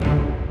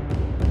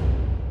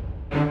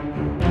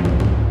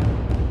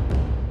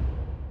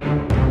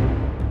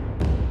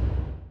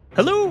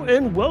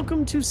and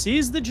welcome to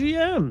Seize the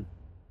GM.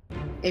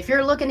 If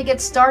you're looking to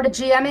get started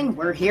GMing,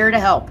 we're here to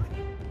help.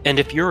 And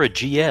if you're a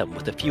GM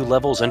with a few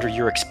levels under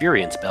your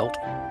experience belt,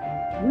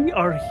 we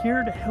are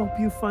here to help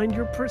you find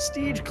your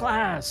prestige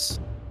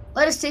class.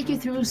 Let us take you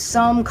through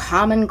some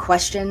common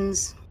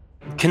questions,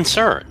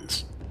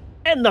 concerns,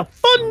 and the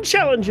fun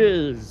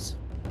challenges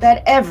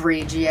that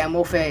every GM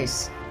will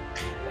face.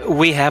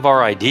 We have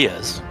our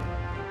ideas,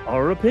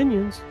 our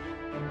opinions,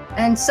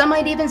 and some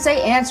might even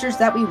say answers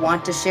that we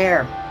want to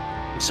share.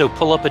 So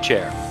pull up a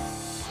chair,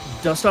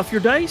 dust off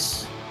your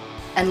dice,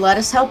 and let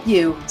us help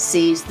you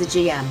seize the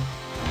GM.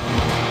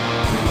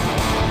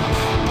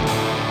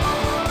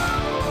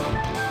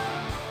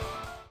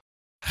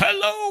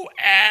 Hello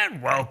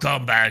and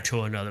welcome back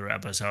to another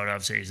episode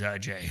of Seize the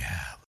GM.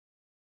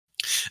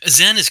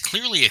 Zen is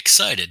clearly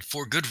excited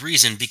for good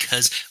reason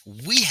because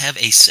we have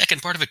a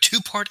second part of a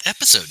two-part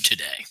episode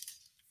today.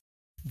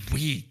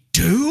 We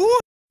do?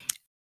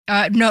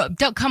 No,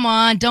 don't, come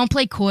on, don't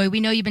play coy. We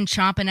know you've been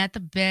chomping at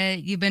the bit.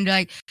 You've been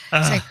like,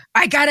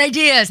 I got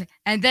ideas.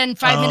 And then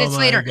 5 minutes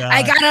later, God.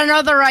 I got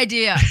another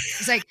idea.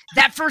 It's like,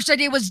 that first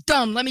idea was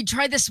dumb. Let me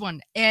try this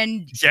one.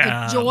 And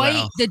the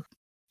joy,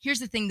 here's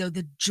the thing though,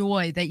 the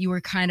joy that you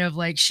were kind of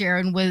like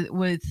sharing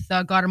with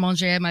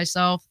Garde-Manger and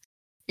myself,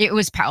 it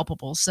was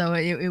palpable. So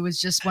it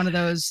was just one of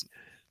those,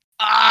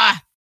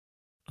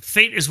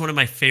 Fate is one of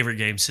my favorite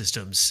game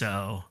systems,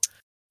 so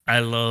I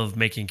love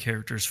making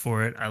characters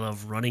for it. I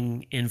love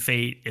running in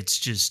Fate.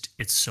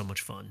 It's so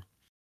much fun.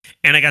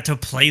 And I got to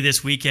play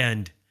this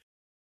weekend.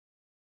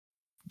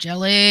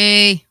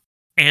 Jelly.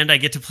 And I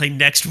get to play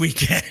next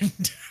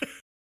weekend.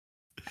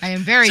 I am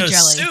very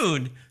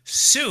jelly.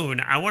 Soon,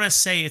 I want to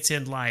say it's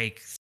in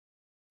like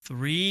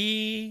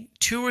 2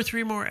 or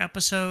 3 more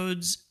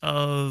episodes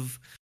of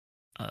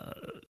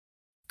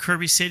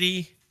Kirby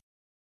City.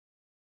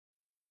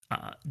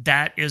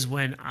 That is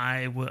when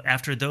I will,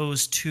 after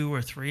those 2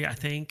 or 3, I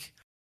think,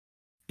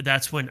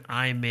 that's when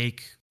I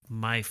make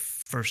my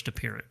first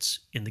appearance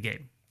in the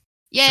game.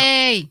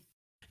 Yay! So,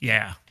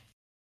 yeah.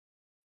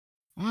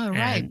 All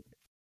right.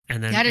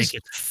 And then it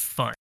gets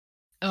fun.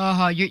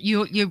 Oh,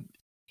 you.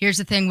 Here's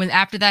the thing: when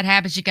after that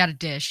happens, you got to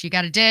dish. You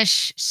got to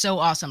dish so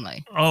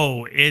awesomely.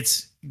 Oh,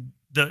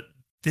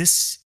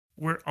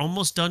 we're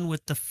almost done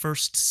with the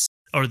first,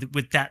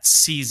 with that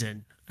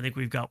season. I think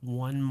we've got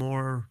one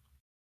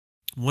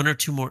or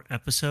 2 more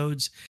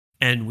episodes,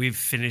 and we've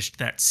finished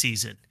that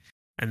season.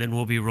 And then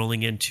we'll be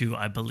rolling into,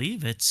 I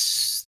believe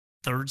it's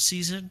 3rd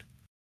season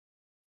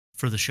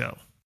for the show.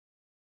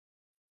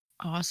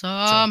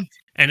 Awesome.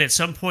 And at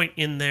some point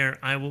in there,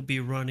 I will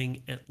be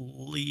running at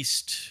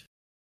least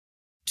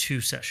 2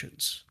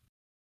 sessions.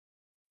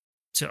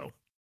 So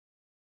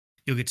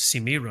you'll get to see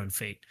me run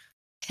Fate.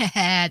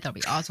 That'll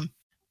be awesome.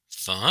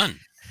 Fun.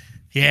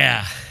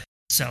 Yeah.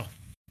 So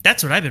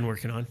that's what I've been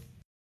working on.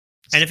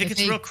 And if it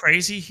gets real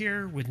crazy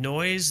here with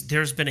noise,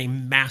 there's been a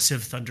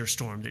massive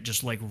thunderstorm that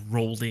just like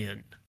rolled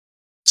in.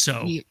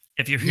 So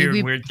if you're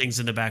hearing weird things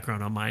in the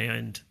background on my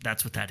end,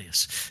 that's what that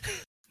is.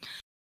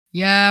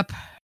 Yep.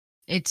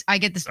 I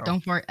get this.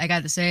 Don't worry. I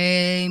got the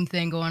same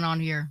thing going on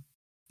here.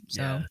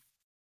 So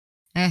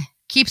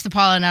keeps the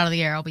pollen out of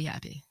the air. I'll be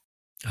happy.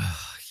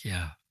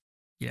 Yeah.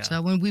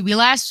 So when we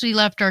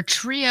left our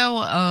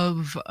trio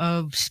of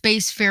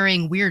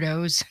spacefaring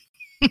weirdos.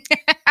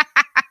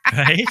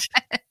 Right.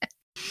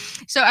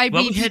 So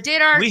we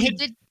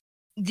did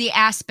the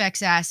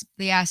aspects.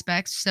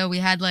 So we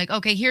had like,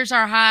 okay, here's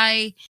our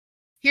high,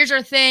 here's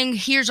our thing,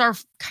 here's our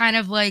kind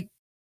of like,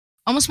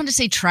 almost want to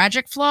say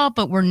tragic flaw,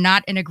 but we're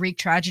not in a Greek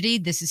tragedy.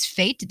 This is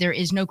Fate. There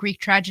is no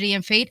Greek tragedy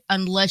in Fate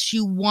unless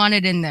you want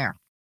it in there.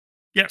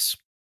 Yes.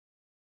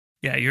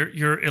 Yeah,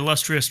 your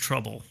illustrious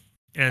trouble.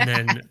 And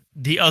then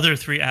the other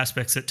 3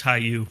 aspects that tie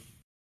you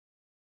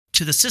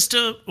to the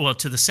system, well,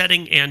 to the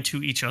setting and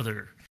to each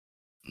other.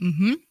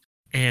 Mm-hmm.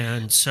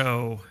 And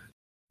so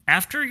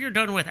after you're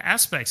done with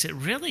aspects, it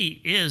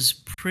really is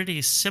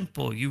pretty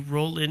simple. You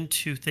roll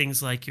into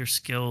things like your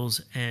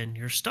skills and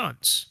your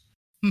stunts.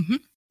 Mm-hmm.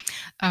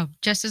 Oh,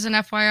 just as an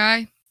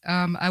FYI,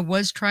 I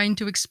was trying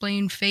to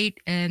explain Fate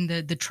and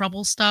the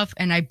trouble stuff,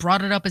 and I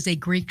brought it up as a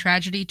Greek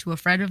tragedy to a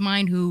friend of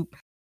mine who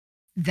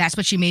that's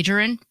what she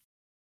majored in,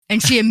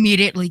 and she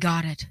immediately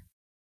got it.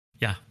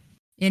 Yeah.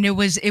 And it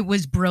was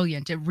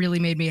brilliant. It really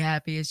made me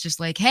happy. It's just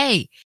like,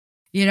 hey,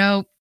 you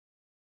know,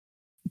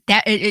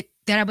 that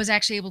I was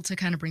actually able to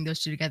kind of bring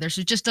those 2 together.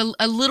 So just a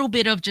little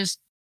bit of just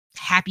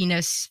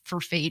happiness for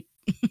Fate.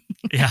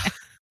 Yeah.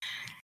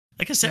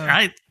 Like I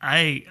said,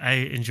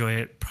 I enjoy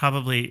it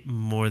probably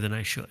more than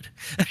I should.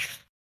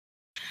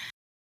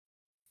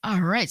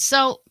 All right.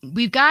 So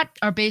we've got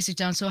our basic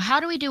down. So how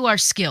do we do our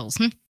skills?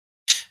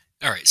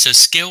 All right, so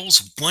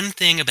skills, one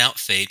thing about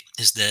Fate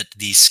is that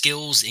the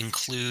skills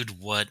include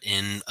what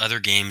in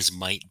other games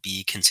might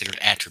be considered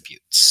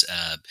attributes.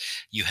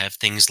 You have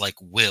things like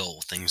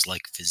will, things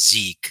like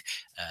physique,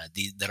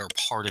 that are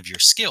part of your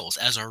skills,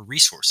 as are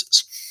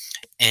resources.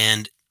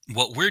 And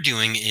what we're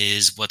doing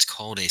is what's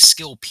called a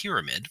skill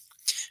pyramid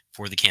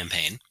for the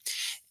campaign.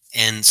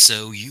 And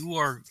so you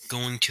are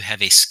going to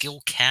have a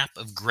skill cap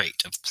of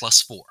great of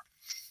 +4.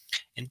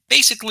 And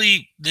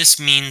basically, this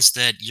means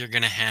that you're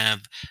going to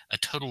have a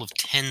total of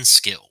 10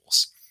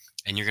 skills.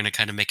 And you're going to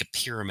kind of make a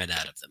pyramid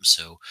out of them.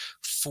 So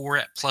 4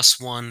 at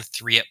 +1,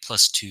 3 at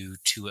 +2,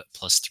 2 at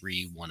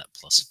 +3, 1 at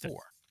 +4.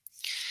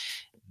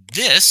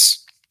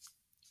 This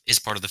is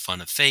part of the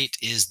fun of Fate,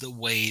 is the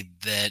way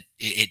that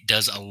it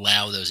does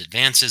allow those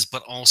advances,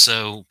 but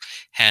also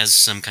has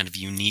some kind of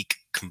unique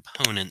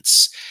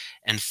components.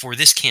 And for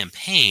this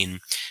campaign,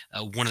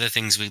 one of the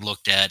things we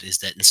looked at is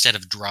that instead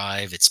of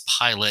drive, it's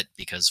pilot,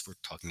 because we're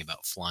talking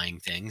about flying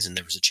things, and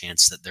there was a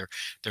chance that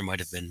there might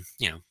have been,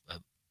 a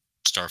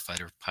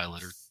starfighter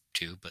pilot or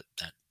two, but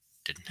that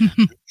didn't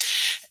happen.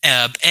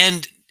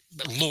 And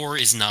lore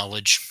is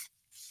knowledge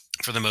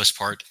for the most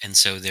part, and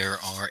so there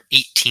are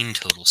 18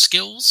 total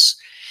skills.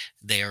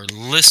 They are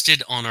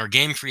listed on our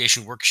game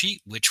creation worksheet,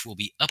 which will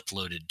be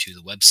uploaded to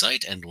the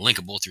website and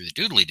linkable through the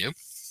doodly-doo.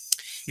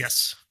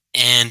 Yes.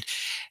 And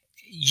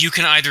you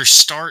can either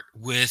start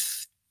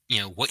with,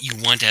 what you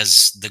want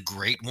as the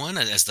great one,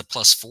 as the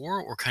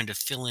 +4, or kind of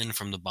fill in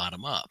from the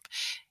bottom up.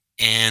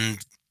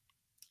 And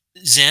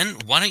Zen,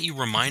 why don't you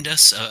remind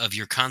us of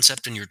your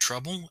concept and your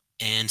trouble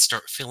and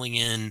start filling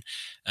in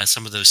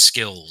some of those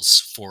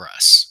skills for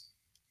us?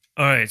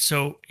 All right,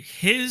 so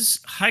his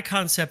high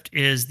concept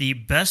is the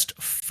best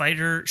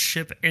fighter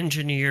ship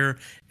engineer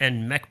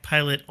and mech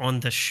pilot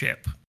on the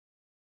ship.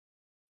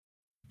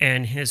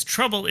 And his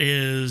trouble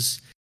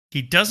is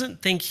he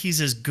doesn't think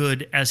he's as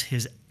good as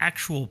his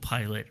actual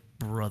pilot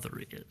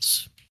brother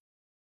is.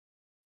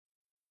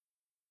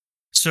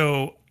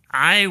 So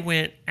I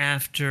went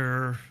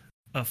after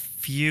a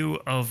few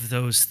of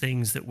those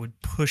things that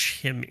would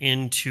push him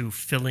into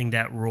filling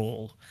that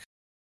role.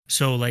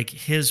 So, like,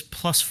 his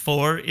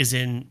 +4 is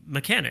in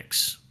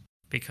mechanics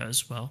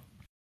because, well,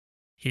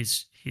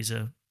 he's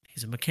a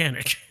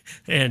mechanic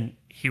and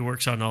he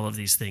works on all of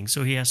these things.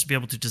 So he has to be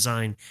able to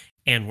design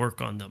and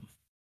work on them.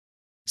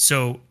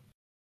 So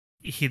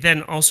he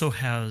then also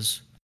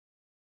has,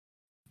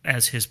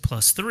 as his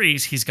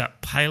 +3s, he's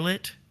got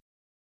pilot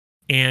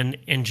and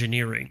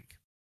engineering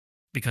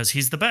because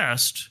he's the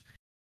best.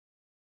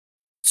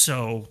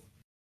 So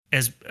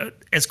as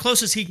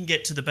close as he can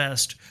get to the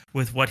best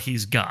with what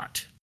he's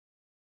got.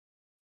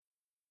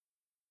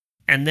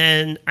 And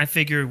then I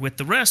figure with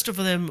the rest of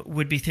them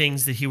would be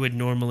things that he would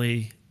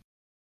normally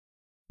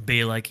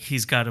be like.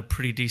 He's got a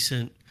pretty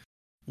decent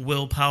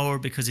willpower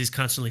because he's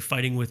constantly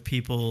fighting with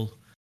people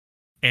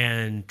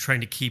and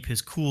trying to keep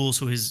his cool.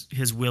 So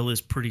his will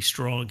is pretty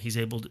strong. He's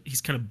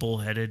kind of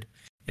bullheaded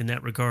in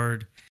that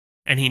regard.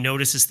 And he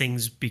notices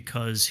things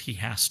because he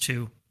has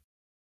to.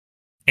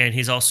 And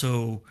he's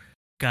also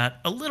got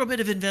a little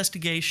bit of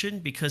investigation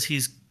because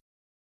he's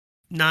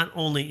not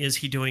only is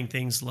he doing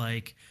things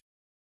like,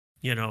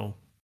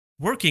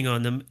 working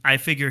on them, I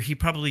figure he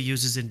probably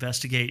uses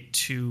investigate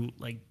to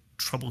like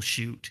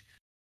troubleshoot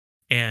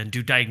and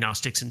do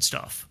diagnostics and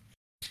stuff.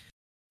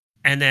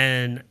 And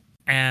then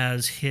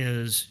as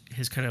his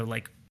kind of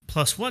like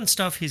 +1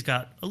 stuff, he's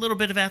got a little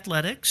bit of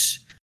athletics.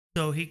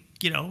 So he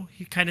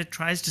kind of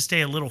tries to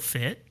stay a little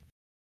fit.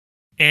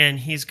 And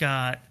he's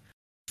got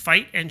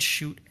fight and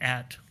shoot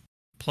at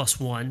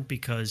 +1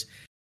 because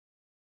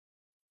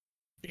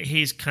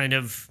he's kind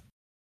of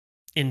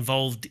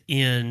involved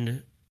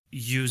in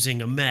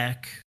using a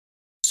mech,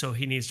 so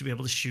he needs to be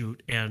able to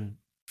shoot and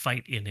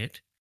fight in it.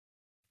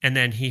 And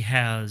then he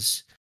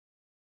has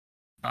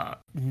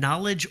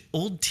knowledge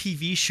old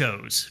TV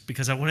shows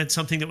because I wanted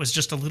something that was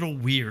just a little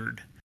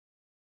weird.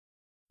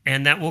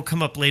 And that will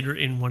come up later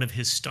in one of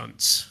his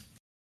stunts.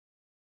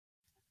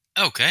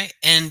 Okay,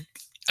 and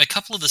a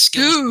couple of the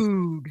skills.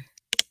 Dude.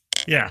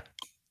 Yeah.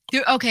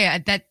 Dude,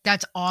 okay,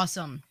 that's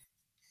awesome.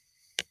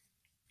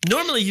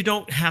 Normally, you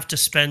don't have to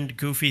spend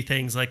goofy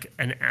things like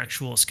an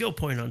actual skill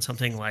point on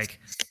something like,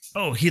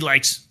 oh, he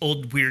likes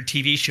old weird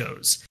TV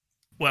shows.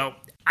 Well,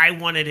 I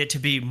wanted it to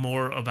be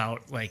more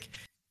about like,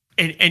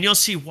 and you'll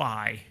see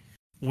why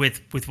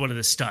with one of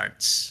the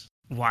stunts,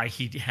 why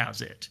he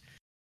has it,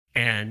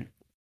 and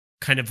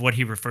kind of what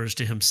he refers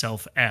to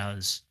himself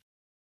as.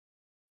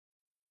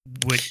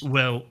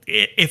 Well,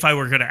 if I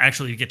were going to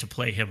actually get to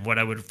play him, what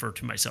I would refer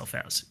to myself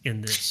as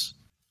in this.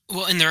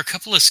 Well, and there are a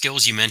couple of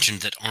skills you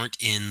mentioned that aren't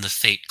in the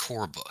Fate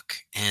core book.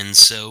 And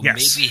so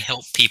Yes. maybe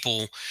help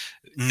people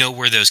know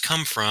where those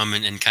come from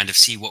and kind of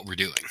see what we're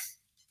doing.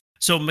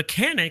 So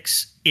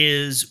mechanics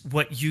is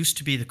what used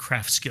to be the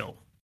craft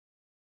skill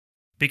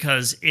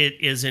because it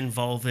is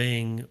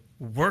involving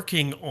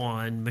working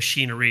on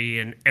machinery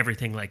and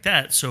everything like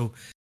that. So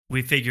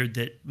we figured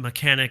that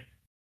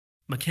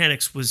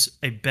mechanics was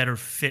a better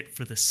fit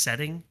for the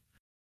setting.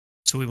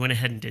 So we went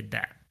ahead and did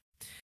that.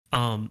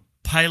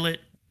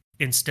 Pilot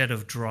instead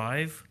of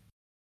drive,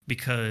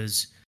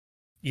 because,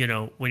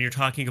 when you're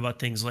talking about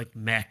things like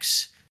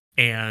mechs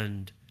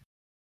and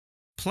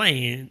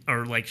plane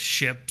or like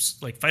ships,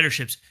 like fighter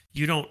ships,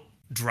 you don't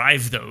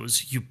drive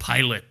those, you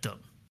pilot them.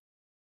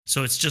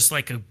 So it's just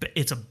like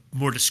it's a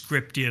more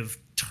descriptive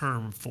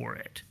term for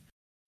it.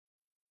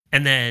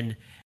 And then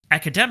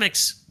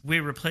academics we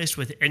replaced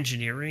with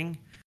engineering,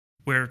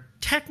 where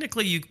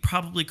technically you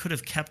probably could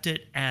have kept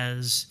it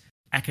as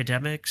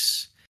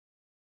academics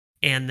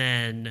and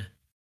then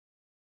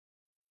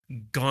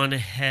gone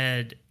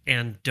ahead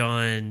and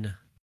done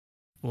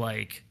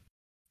like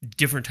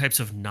different types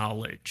of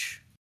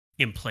knowledge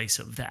in place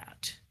of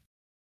that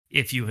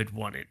if you had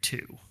wanted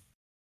to.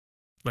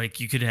 Like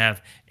you could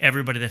have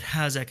everybody that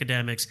has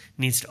academics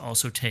needs to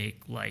also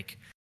take like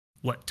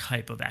what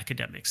type of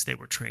academics they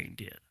were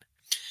trained in.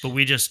 But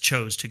we just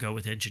chose to go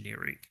with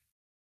engineering.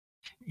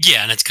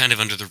 Yeah, and it's kind of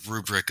under the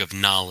rubric of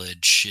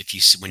knowledge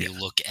when you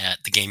look at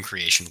the game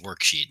creation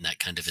worksheet, and that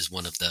kind of is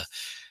one of the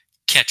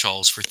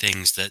catch-alls for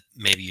things that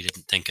maybe you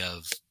didn't think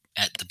of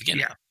at the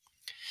beginning. Yeah.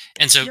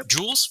 And so,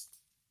 Jules,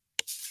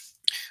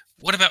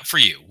 what about for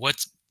you?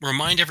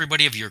 Remind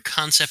everybody of your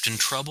concept and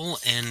trouble,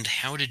 and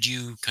how did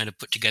you kind of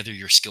put together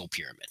your skill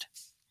pyramid?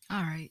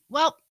 All right.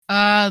 Well,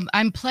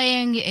 I'm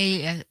playing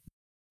a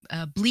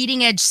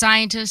bleeding edge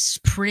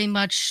scientist, pretty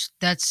much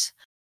that's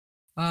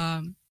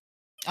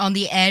on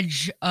the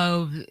edge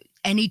of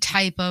any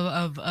type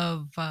of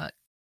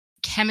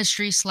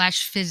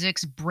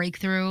chemistry/physics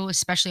breakthrough,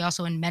 especially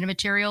also in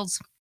metamaterials.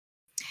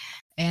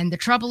 And the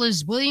trouble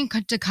is willing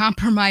to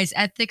compromise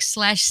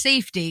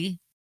ethics/safety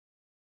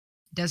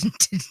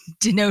doesn't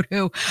denote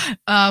who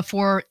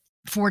for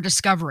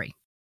discovery.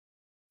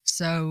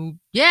 So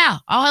yeah,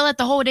 I'll let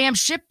the whole damn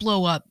ship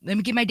blow up. Let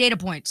me get my data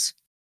points.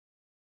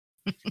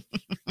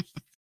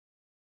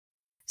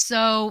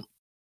 So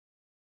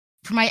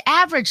for my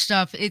average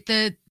stuff, it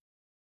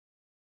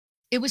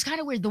was kind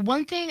of weird. The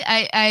one thing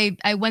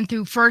I went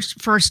through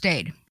first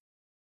aid.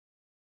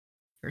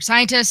 For a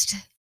scientist,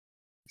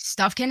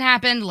 stuff can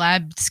happen.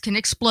 Labs can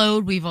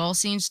explode. We've all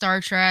seen Star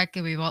Trek,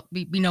 and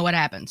we know what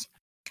happens.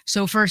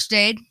 So first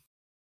aid.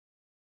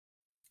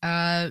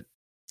 And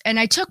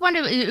I took one.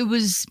 It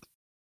was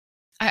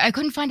I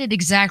couldn't find it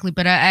exactly,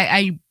 but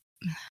I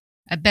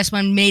at best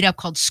one made up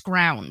called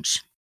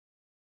Scrounge,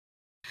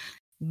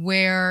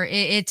 where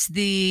it's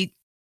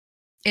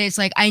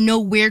like I know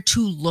where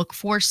to look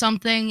for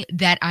something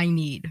that I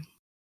need.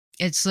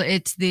 It's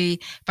if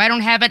I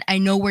don't have it, I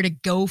know where to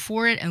go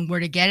for it and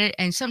where to get it,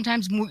 and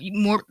sometimes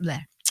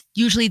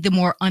usually the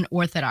more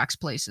unorthodox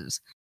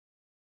places.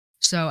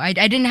 So I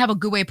didn't have a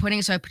good way of putting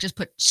it, so I just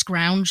put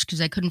Scrounge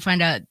because I couldn't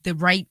find the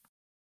right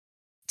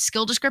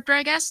skill descriptor,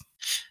 I guess.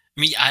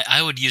 I mean,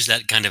 I would use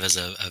that kind of as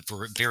a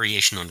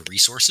variation on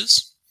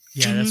resources.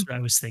 Yeah, that's what I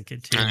was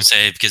thinking too. I'm gonna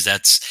say because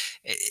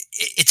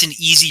it's an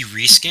easy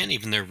reskin,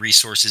 even though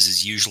resources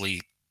is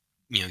usually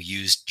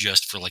used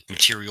just for like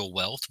material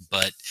wealth,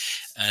 but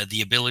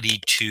the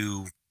ability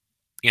to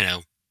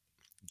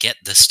get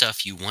the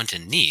stuff you want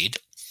and need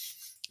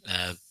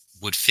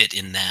would fit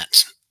in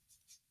that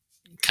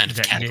kind of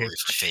category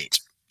for Fate.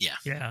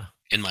 Yeah,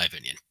 in my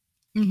opinion.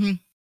 Mm-hmm.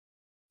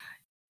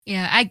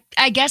 Yeah,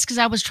 I guess because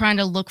I was trying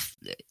to look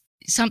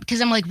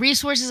because I'm like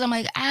resources. I'm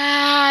like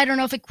I don't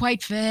know if it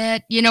quite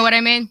fit. You know what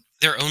I mean?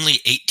 There are only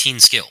 18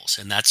 skills,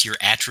 and that's your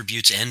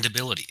attributes and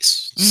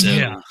abilities.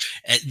 Mm-hmm.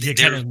 So they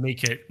kind of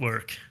make it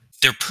work.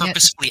 They're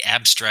purposefully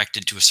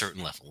abstracted to a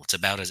certain level. It's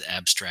about as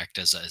abstract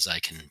as I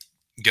can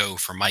go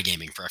for my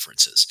gaming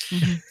preferences.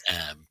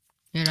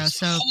 Mm-hmm.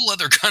 So a whole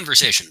other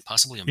conversation,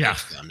 possibly on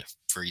Patreon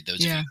for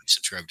those of you who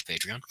subscribe to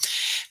Patreon.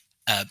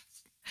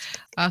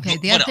 Okay,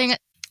 the other thing.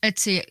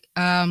 Let's see.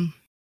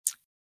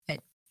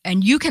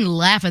 And you can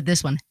laugh at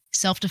this one.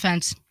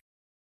 Self-defense.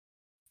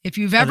 If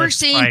you've ever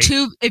seen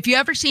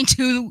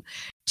two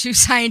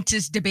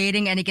scientists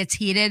debating and it gets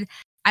heated,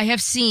 I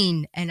have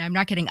seen, and I'm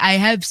not kidding, I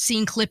have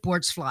seen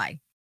clipboards fly.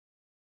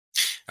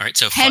 All right,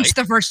 so hence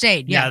the first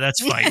aid. Yeah,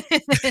 that's fight.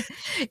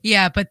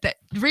 Yeah, but the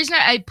reason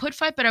I put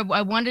fight, but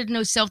I wanted to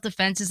know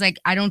self-defense is like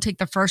I don't take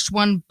the first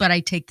one, but I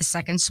take the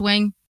second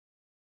swing.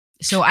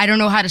 So I don't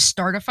know how to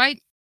start a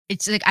fight.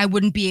 It's like I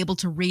wouldn't be able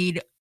to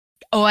read,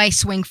 I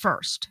swing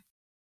first.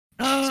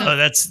 So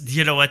that's,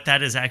 what,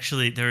 that is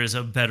actually, there is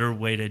a better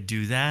way to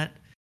do that.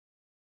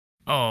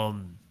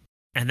 And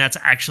that's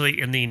actually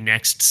in the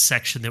next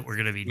section that we're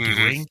going to be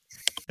doing.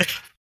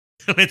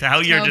 With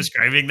how you're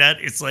describing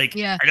that, it's like,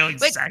 I know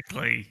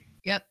exactly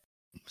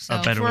so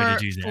a better way to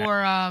do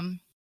that.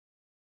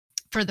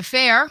 For the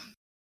fair,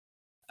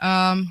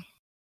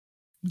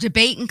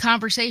 debate and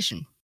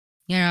conversation.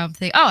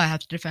 Think, I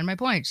have to defend my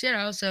points,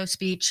 so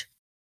speech.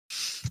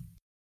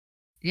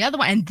 The other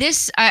one, and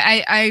this,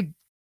 I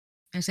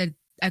said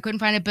I couldn't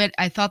find it, but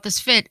I thought this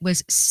fit,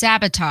 was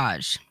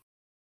sabotage.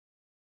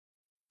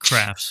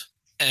 Crafts.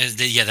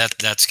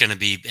 That's going to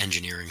be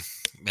engineering.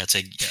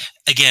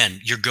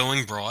 Again, you're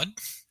going broad,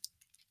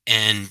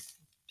 and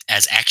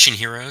as action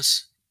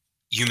heroes,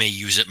 you may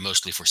use it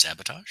mostly for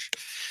sabotage,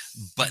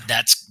 but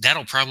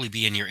that'll probably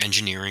be in your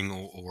engineering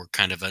or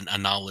kind of a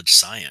knowledge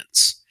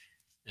science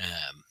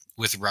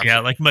with rapport. Yeah,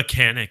 like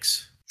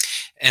mechanics.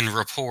 And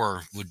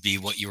rapport would be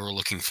what you were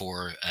looking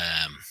for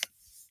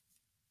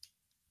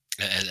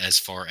as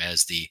far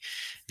as the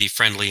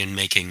friendly and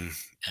making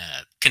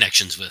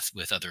connections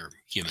with other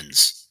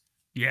humans.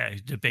 Yeah,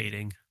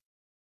 debating.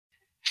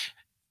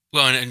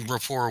 Well, and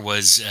rapport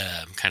was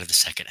kind of the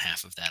second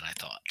half of that, I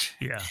thought.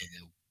 Yeah.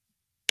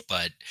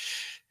 But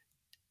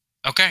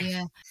okay.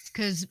 Yeah,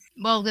 because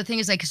the thing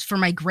is, like, 'cause for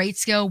my great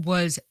skill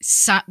was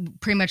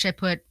pretty much I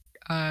put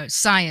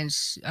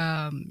science,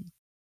 uh,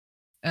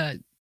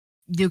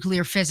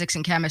 nuclear physics,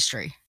 and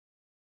chemistry.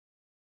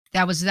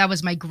 That was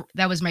my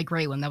that was my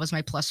great one. That was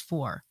my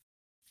 +4.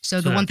 So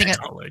the one thing,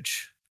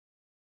 college.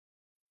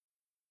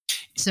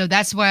 so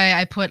that's why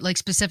I put, like,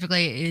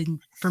 specifically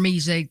in for me,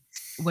 like,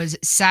 was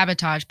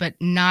sabotage, but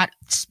not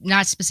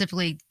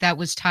specifically that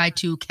was tied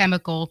to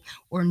chemical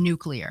or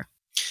nuclear.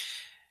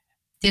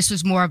 This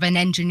was more of an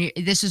engineer.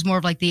 This was more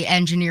of like the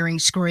engineering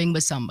screwing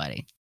with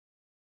somebody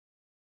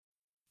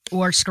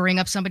or screwing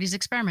up somebody's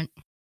experiment.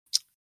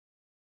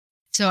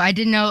 So I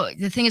didn't know.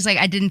 The thing is, like,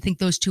 I didn't think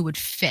those two would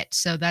fit.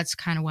 So that's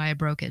kind of why I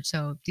broke it.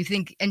 So do you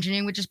think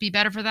engineering would just be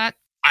better for that?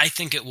 I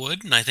think it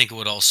would, and I think it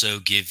would also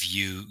give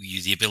you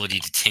the ability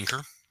to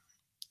tinker,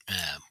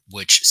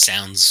 which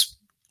sounds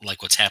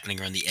like what's happening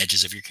around the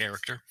edges of your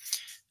character,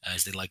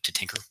 as they like to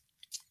tinker.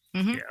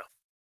 Mm-hmm. Yeah.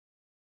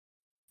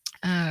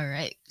 All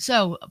right.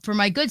 So for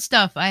my good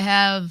stuff, I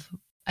have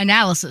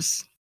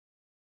analysis.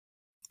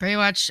 Pretty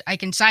much, I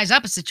can size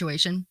up a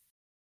situation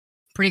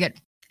pretty good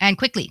and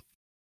quickly.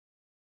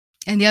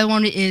 And the other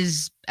one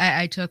is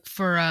I took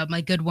for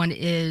my good one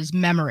is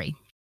memory.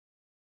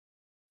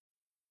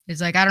 It's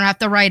like I don't have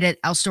to write it;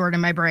 I'll store it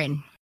in my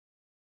brain.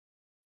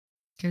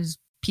 Because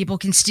people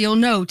can steal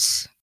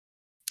notes.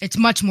 It's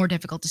much more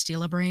difficult to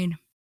steal a brain.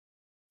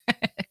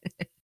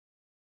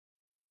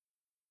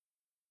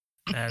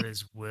 That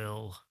is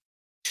will.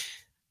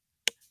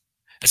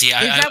 See, Is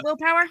that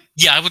willpower?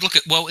 Yeah, I would look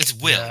at, well, it's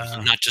will,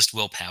 Yeah. not just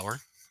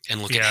willpower,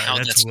 and look at Yeah, how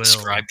that's will.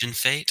 described in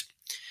Fate.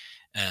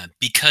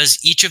 Because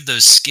each of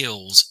those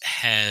skills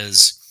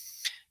has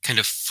kind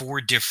of 4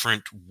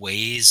 different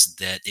ways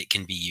that it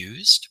can be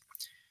used.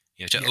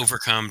 To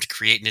overcome, to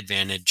create an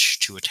advantage,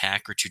 to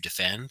attack, or to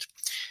defend.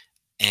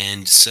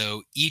 And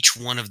so each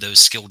one of those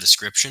skill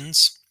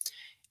descriptions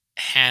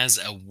has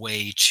a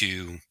way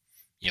to,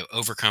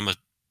 overcome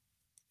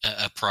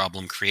a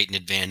problem, create an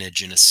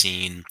advantage in a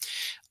scene,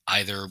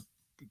 either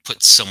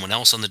put someone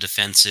else on the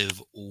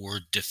defensive or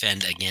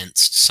defend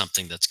against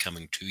something that's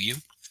coming to you.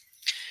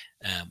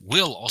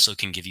 Will also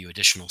can give you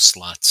additional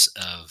slots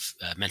of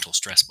mental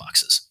stress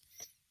boxes.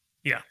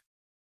 Yeah.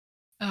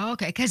 Oh,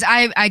 okay. Because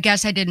I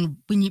guess I didn't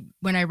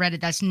when I read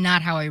it. That's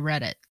not how I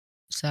read it.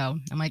 So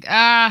I'm like,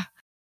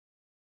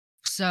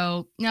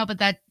 So no, but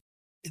that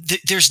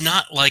There's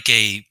not like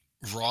a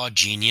raw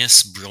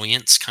genius,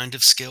 brilliance kind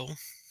of skill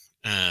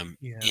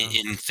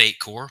in Fate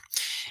Core,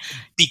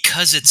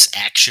 because it's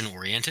action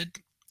oriented.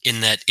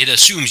 In that it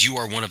assumes you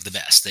are one of the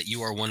best, that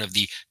you are one of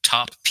the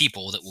top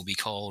people that will be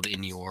called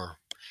in your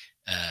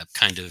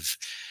kind of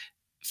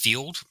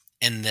field,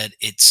 and that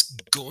it's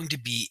going to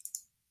be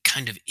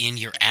kind of in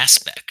your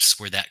aspects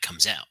where that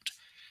comes out.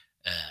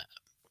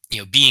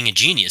 Being a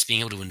genius, being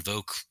able to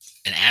invoke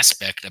an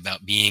aspect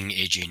about being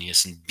a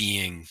genius and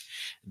being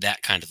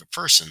that kind of a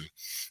person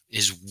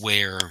is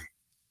where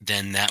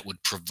then that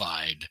would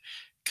provide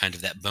kind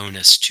of that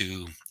bonus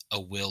to a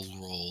will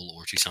roll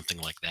or to something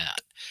like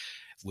that,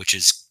 which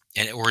is,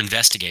 or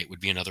investigate would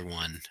be another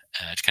one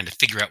to kind of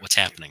figure out what's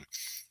happening.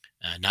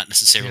 Not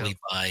necessarily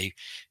by,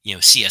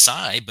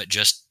 CSI, but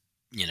just,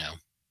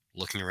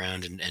 looking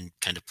around and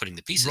kind of putting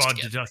the pieces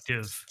together.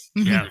 Deductive.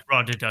 Mhm. Yeah,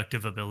 raw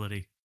deductive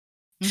ability.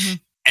 Mm-hmm.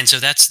 And so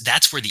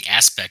that's where the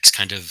aspects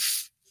kind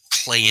of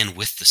play in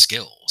with the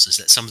skills, is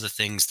that some of the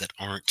things that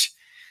aren't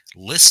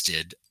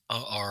listed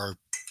are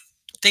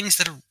things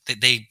that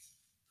they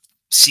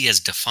see as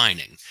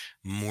defining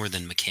more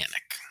than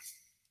mechanic.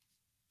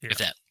 Yeah. If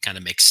that kind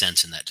of makes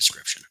sense in that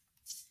description.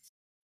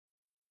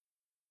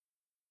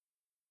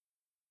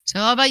 So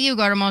how about you,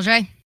 Gordon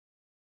Manger?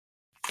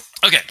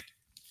 Okay.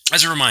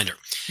 As a reminder,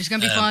 It's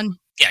gonna be fun.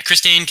 Yeah,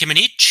 Christine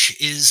Kiminich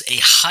is a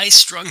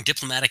high-strung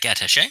diplomatic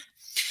attaché.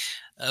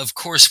 Of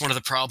course, one of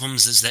the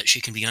problems is that she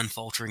can be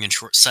unfaltering and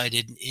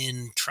short-sighted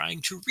in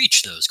trying to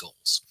reach those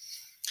goals.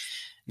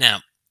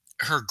 Now,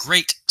 her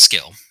great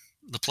skill,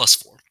 the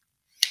 +4,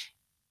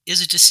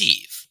 is a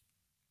deceive.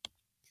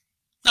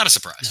 Not a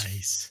surprise.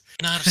 Nice.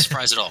 Not a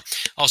surprise at all.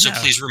 Also, No.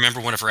 Please remember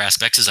one of her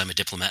aspects is I'm a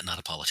diplomat, not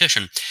a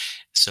politician.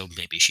 So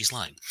maybe she's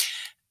lying.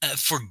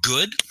 For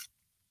good,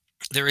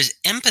 there is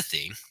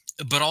empathy,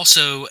 but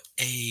also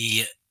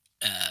a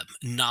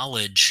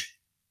knowledge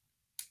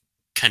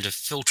kind of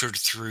filtered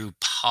through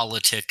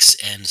politics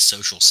and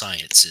social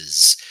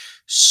sciences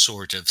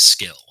sort of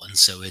skill. And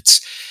so it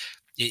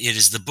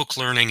is the book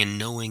learning and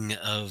knowing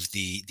of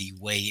the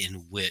way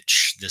in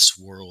which this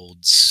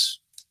world's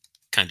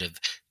kind of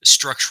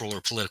structural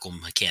or political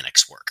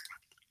mechanics work.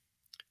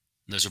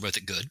 And those are both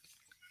at good.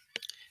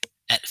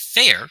 At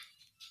fair,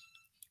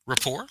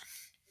 rapport,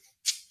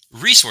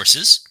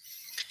 resources,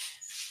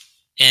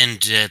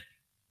 and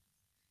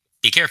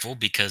be careful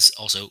because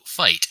also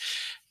fight.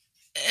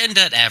 And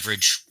at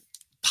average,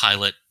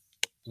 pilot,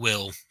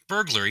 will,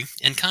 burglary,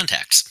 and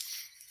contacts.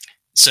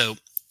 So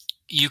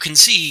you can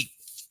see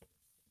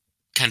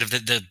kind of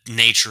the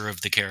nature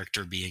of the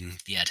character being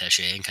the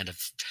attaché and kind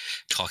of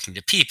talking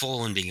to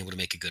people and being able to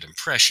make a good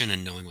impression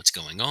and knowing what's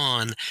going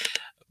on,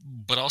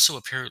 but also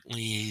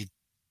apparently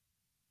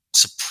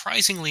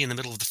surprisingly in the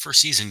middle of the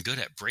first season good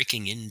at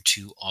breaking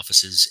into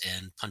offices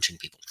and punching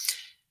people,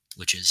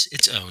 which is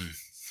its own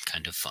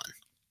kind of fun.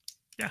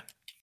 Yeah.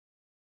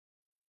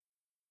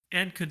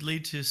 And could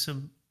lead to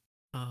some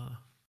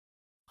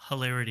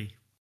hilarity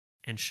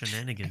and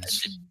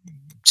shenanigans.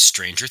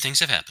 Stranger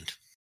things have happened.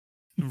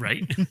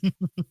 Right?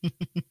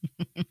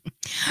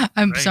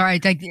 I'm sorry,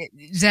 like,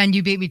 Zen,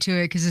 you beat me to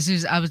it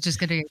because I was just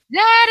gonna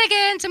that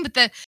again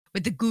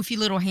with the goofy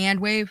little hand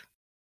wave.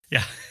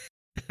 Yeah.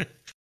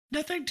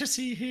 Nothing to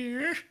see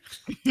here.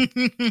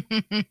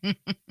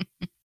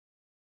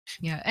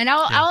 Yeah, and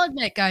I'll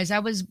admit, guys,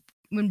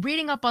 when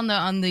reading up on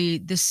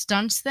the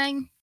stunts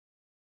thing,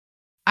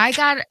 I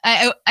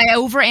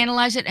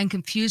overanalyzed it and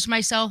confused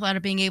myself out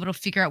of being able to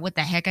figure out what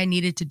the heck I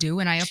needed to do,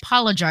 and I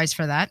apologize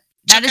for that.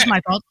 That is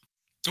my fault.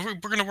 We're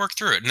going to work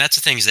through it, and that's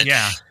the thing is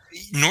that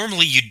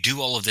normally you'd do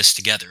all of this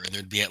together, and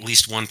there'd be at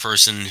least one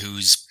person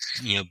who's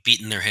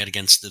beating their head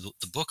against the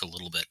book a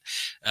little bit.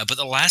 But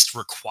the last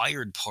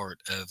required part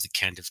of the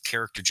kind of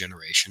character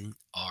generation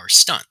are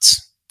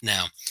stunts.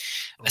 Now,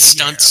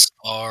 stunts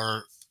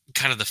are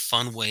kind of the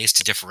fun ways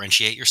to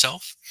differentiate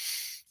yourself.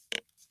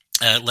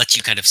 Lets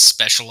you kind of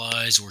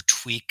specialize or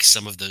tweak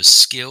some of those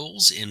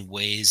skills in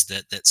ways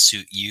that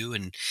suit you,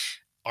 and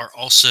are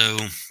also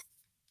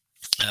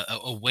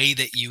a way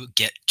that you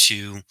get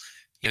to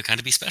kind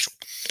of be special.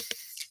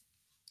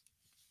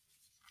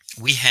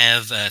 We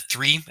have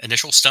 3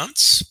 initial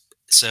stunts,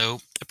 so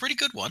a pretty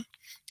good one.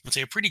 I'd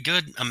say a pretty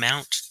good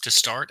amount to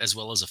start, as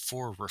well as a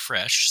 4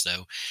 refresh.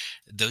 So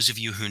those of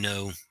you who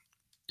know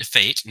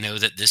Fate know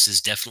that this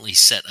is definitely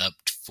set up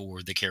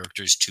for the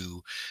characters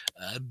to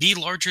be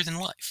larger than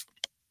life.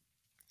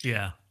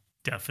 Yeah,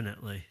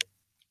 definitely.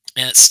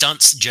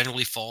 Stunts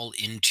generally fall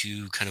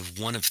into kind of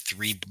one of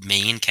 3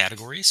 main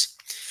categories.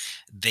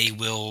 They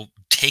will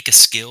take a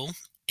skill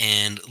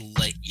and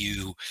let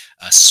you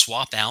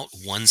swap out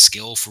one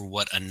skill for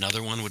what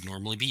another one would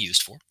normally be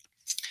used for.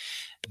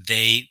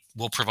 They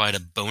will provide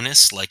a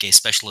bonus, like a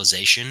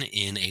specialization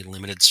in a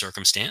limited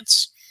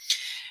circumstance,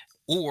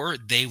 or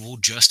they will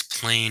just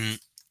plain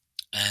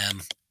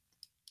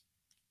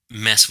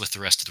mess with the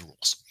rest of the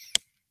rules.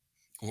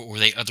 Or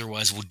they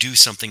otherwise will do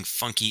something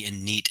funky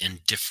and neat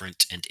and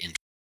different and interesting.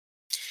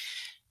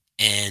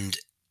 And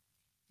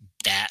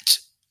that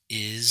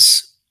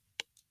is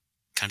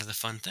kind of the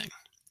fun thing.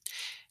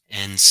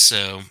 And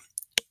so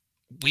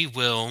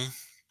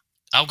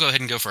I'll go ahead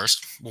and go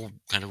first. We'll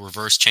kind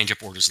of change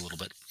up orders a little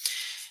bit.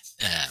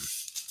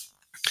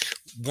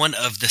 One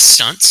of the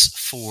stunts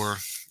for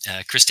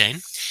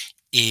Christine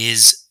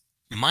is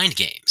mind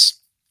games.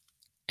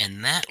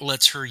 And that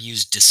lets her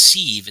use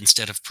deceive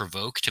instead of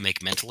provoke to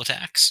make mental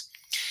attacks.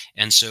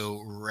 And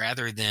so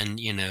rather than,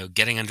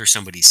 getting under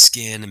somebody's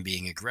skin and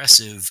being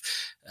aggressive,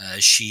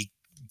 she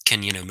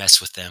can, mess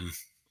with them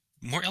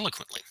more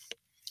eloquently.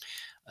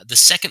 The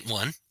second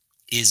one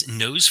is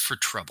nose for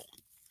trouble.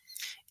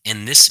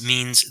 And this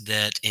means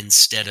that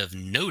instead of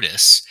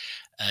notice,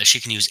 she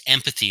can use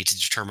empathy to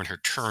determine her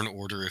turn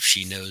order if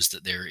she knows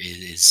that there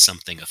is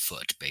something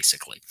afoot,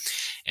 basically.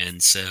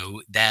 And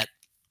so that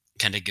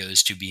kind of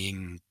goes to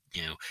being,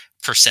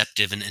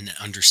 perceptive and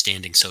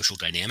understanding social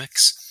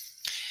dynamics.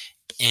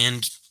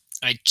 And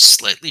I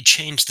slightly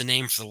changed the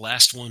name for the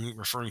last one,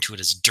 referring to it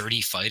as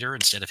dirty fighter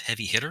instead of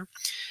heavy hitter.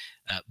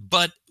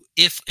 But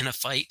if in a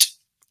fight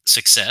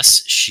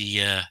success,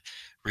 she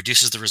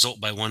reduces the result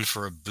by 1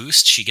 for a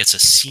boost, she gets a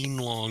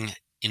scene-long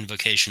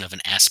invocation of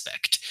an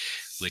aspect,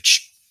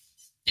 which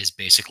is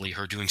basically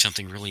her doing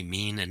something really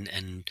mean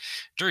and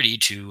dirty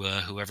to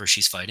whoever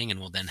she's fighting, and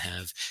will then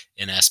have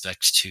an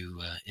aspect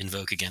to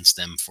invoke against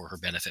them for her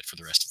benefit for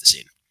the rest of the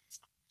scene.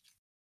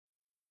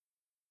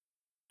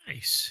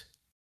 Nice.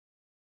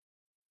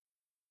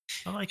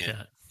 I like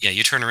that. Yeah,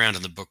 you turn around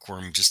and the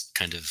bookworm just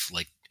kind of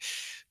like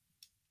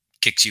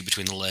kicks you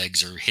between the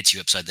legs or hits you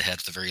upside the head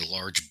with a very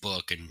large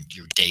book, and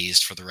you're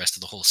dazed for the rest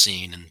of the whole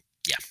scene. And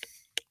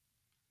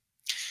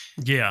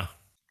Yeah.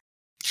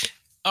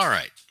 All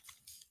right.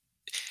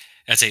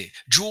 I'd say,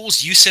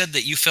 Jules, you said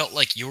that you felt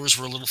like yours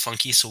were a little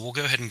funky, so we'll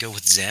go ahead and go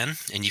with Zen,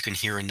 and you can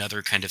hear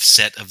another kind of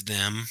set of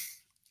them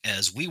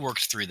as we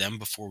worked through them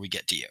before we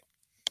get to you.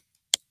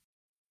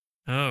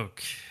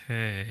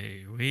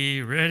 Okay,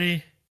 we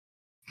ready?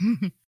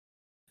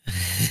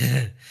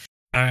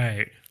 All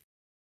right.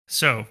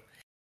 So,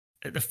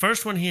 the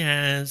first one he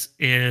has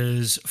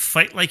is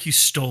fight like you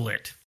stole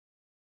it.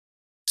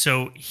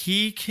 So,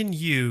 he can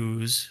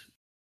use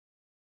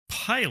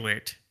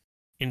pilot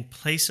in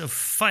place of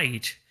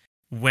fight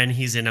when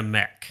he's in a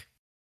mech.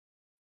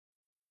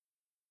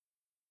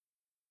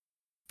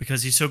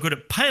 Because he's so good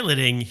at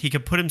piloting, he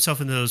can put himself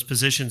in those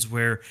positions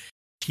where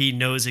he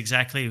knows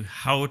exactly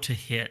how to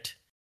hit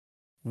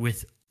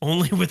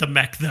only with a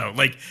mech, though.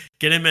 Like,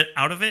 get him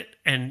out of it,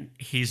 and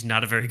he's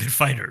not a very good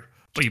fighter.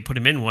 But you put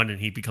him in one, and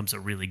he becomes a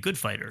really good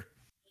fighter.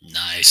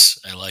 Nice.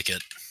 I like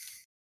it.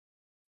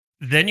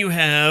 Then you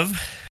have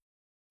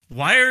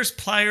wires,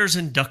 pliers,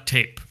 and duct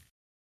tape.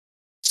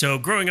 So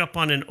growing up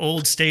on an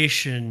old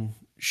station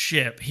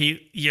ship,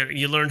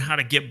 you learn how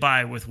to get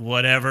by with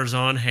whatever's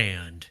on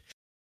hand.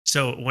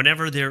 So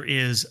whenever there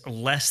is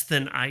less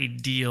than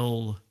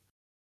ideal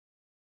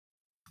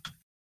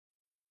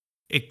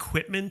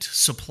equipment,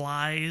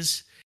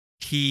 supplies,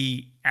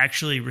 he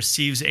actually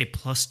receives a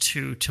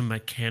 +2 to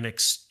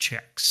mechanics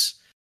checks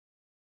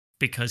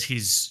because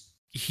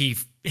he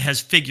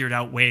has figured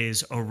out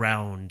ways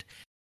around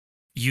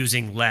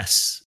using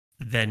less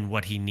than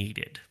what he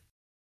needed.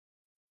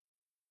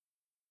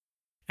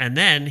 And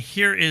then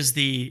here is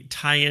the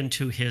tie-in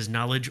to his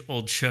knowledge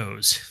old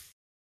shows.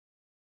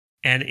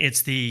 And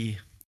it's the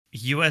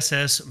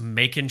USS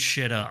Making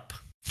Shit Up.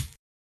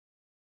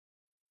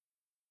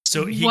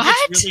 So he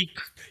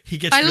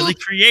gets really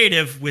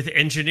creative with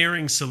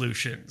engineering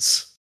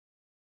solutions.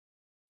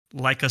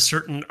 Like a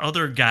certain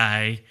other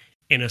guy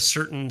in a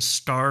certain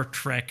Star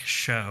Trek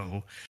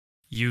show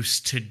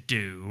used to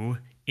do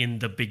in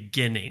the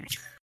beginning.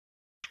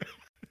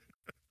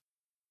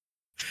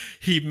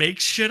 He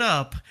makes shit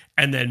up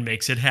and then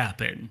makes it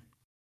happen.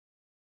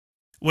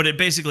 What it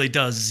basically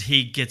does is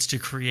he gets to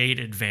create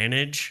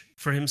advantage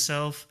for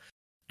himself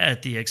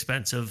at the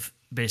expense of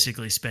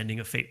basically spending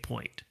a fate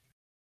point.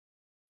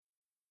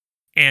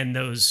 And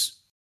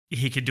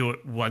he could do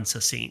it once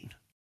a scene.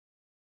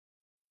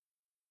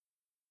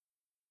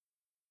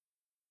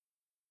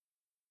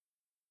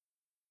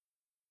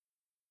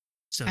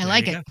 So I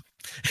like it.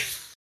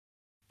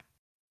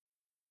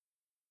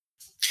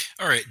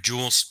 All right,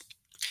 Jules,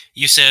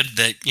 you said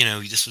that,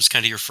 this was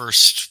kind of your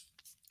first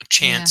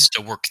chance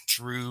to work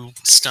through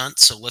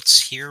stunts. So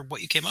let's hear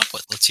what you came up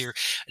with. Let's hear.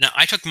 Now,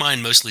 I took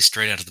mine mostly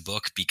straight out of the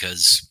book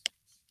because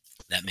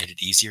that made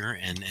it easier.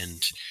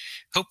 And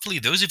hopefully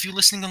those of you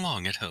listening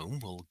along at home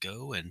will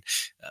go and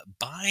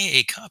buy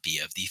a copy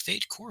of the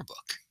Fate Core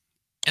book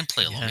and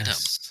play along at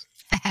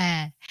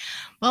home.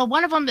 Well,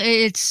 one of them,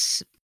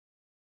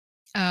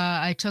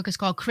 I took is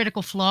called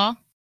Critical Flaw.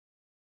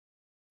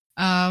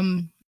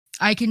 I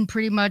can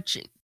pretty much,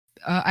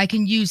 I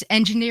can use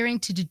engineering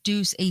to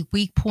deduce a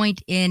weak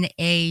point in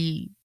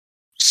a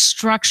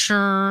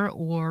structure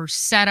or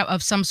setup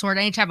of some sort,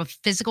 any type of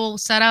physical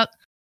setup,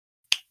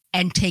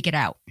 and take it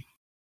out.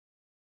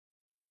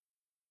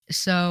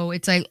 So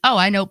it's like, oh,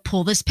 I know,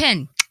 pull this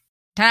pin.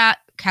 Ta-da,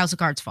 House of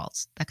Cards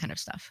falls, that kind of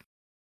stuff.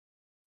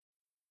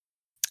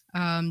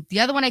 The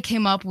other one I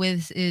came up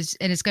with is,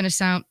 and it's going to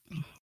sound,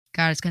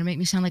 God, it's going to make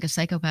me sound like a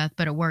psychopath,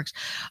 but it works.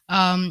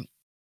 I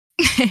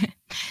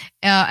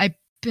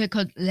picked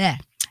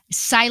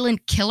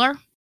Silent Killer.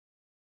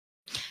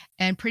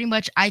 And pretty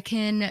much I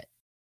can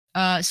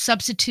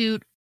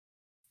substitute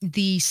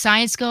the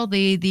science skill,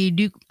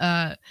 the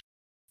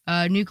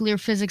nuclear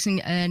physics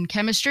and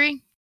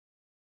chemistry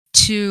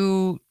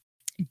to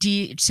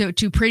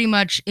pretty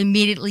much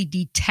immediately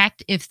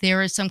detect if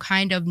there is some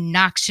kind of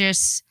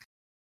noxious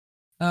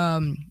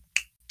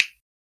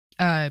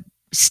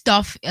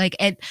stuff, like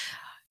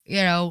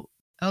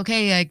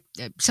like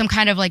some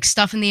kind of like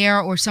stuff in the air,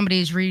 or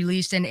somebody's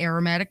released an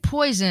aromatic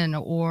poison,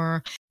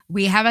 or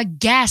we have a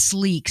gas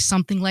leak,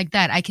 something like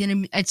that.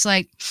 It's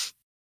like,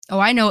 oh,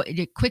 I know,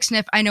 quick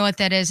sniff, I know what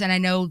that is, and I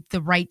know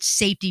the right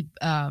safety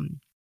right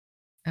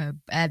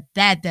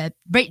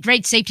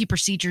safety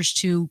procedures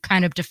to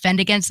kind of defend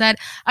against that.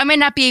 I may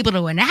not be able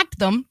to enact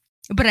them,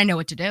 but I know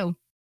what to do.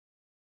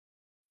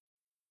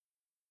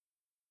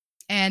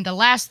 And the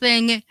last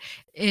thing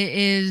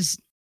is,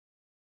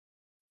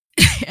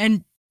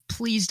 and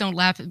please don't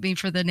laugh at me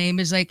for the name,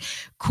 is like,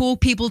 cool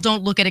people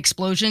don't look at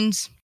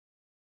explosions.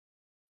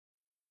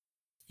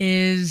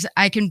 Is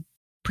I can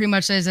pretty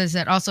much, as I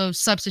said, also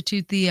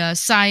substitute the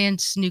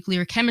science,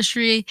 nuclear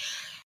chemistry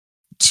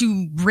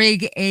to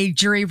rig a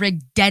jury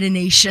rig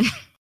detonation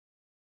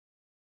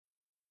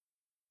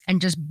and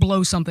just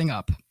blow something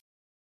up.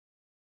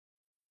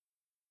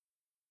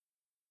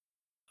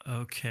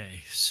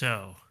 Okay,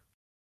 so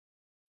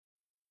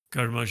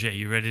Gordon Moget,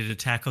 you ready to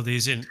tackle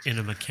these in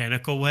a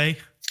mechanical way?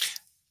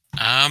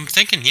 I'm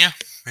thinking, yeah.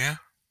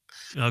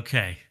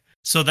 Okay,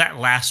 so that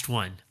last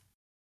one,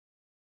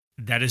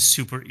 that is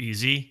super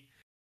easy.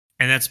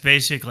 And that's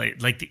basically,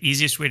 like, the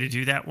easiest way to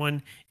do that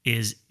one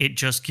is it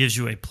just gives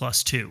you a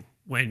 +2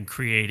 when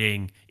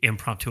creating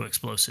impromptu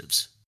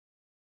explosives.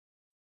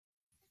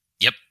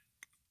 Yep.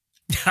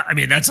 I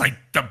mean, that's like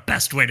the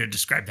best way to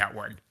describe that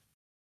one.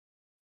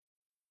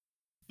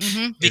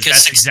 Mm-hmm. Because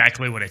that's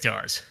exactly what it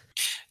does.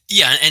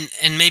 Yeah,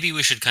 and maybe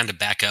we should kind of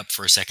back up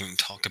for a second and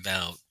talk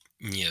about,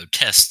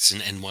 tests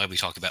and why we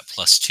talk about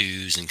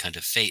 +2s and kind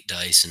of fate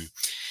dice and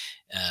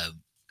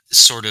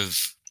sort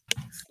of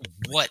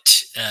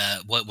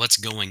what's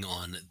going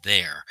on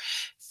there.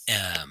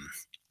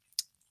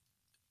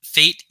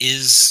 Fate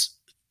is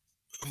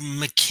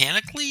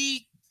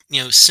mechanically,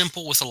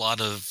 simple with a lot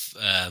of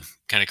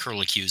kind of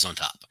curlicues on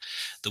top.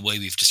 The way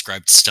we've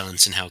described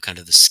stunts and how kind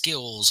of the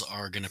skills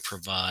are going to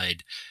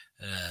provide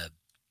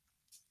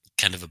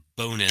kind of a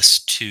bonus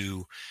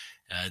to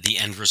the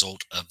end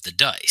result of the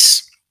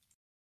dice.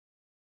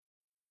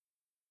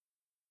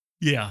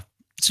 Yeah.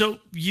 So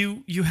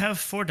you have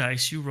 4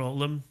 dice. You roll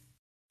them.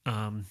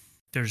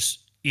 There's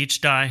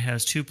each die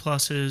has 2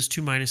 pluses,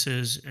 2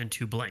 minuses, and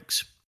 2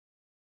 blanks.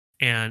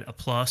 And a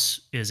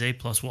plus is a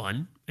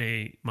 +1,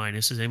 a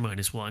minus is a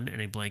 -1,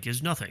 and a blank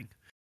is nothing.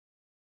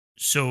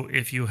 So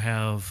if you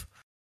have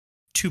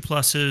 2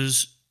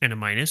 pluses and a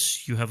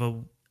minus,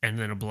 and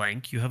then a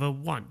blank, you have a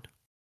 1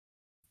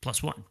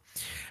 +1.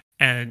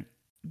 And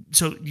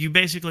so you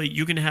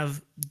can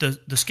have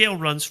the scale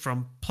runs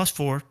from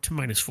 +4 to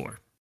 -4.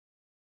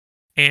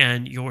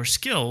 And your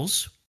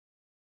skills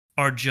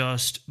are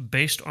just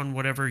based on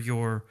whatever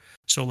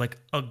so like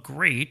a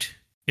great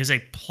is a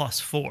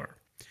 +4.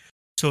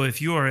 So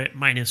if you are at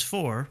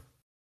 -4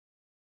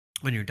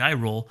 on your die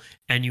roll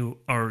and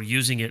you are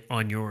using it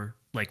on your,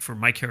 like for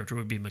my character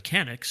would be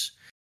mechanics,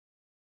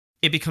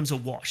 it becomes a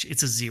wash.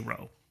 It's a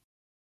 0.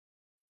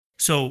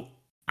 So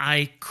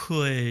I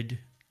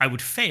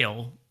would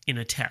fail in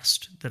a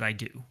test that I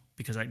do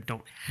because I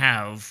don't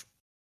have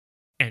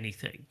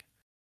anything.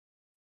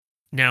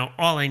 Now,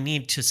 all I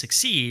need to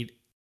succeed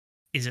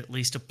is at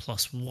least a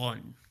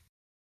 +1.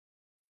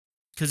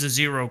 Because a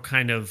 0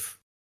 kind of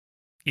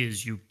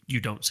is you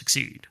don't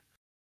succeed.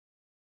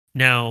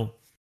 Now,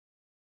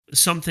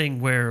 something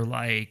where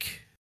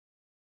like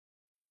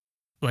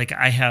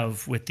I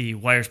have with the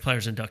wires,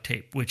 pliers, and duct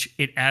tape, which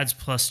it adds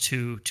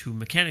 +2 to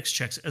mechanics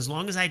checks as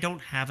long as I don't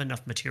have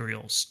enough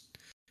materials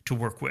to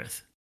work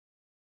with.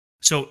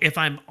 So if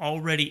I'm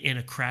already in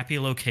a crappy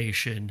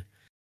location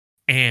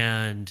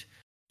and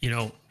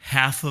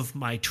half of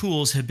my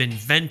tools have been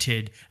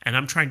vented and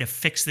I'm trying to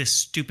fix this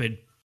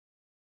stupid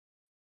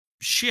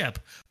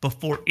ship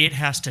before it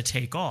has to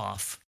take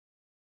off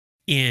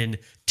in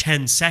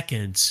 10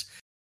 seconds,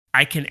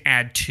 I can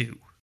add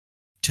 2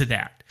 to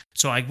that.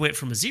 So I went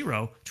from a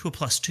 0 to a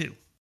 +2,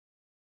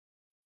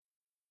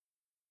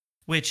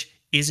 which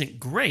isn't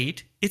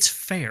great. It's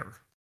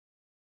fair.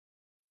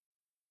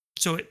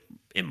 So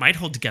it might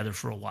hold together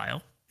for a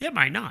while. It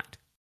might not.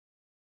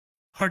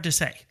 Hard to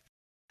say.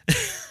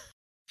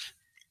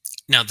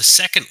 Now, the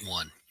second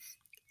one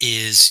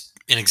is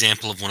an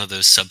example of one of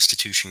those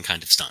substitution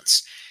kind of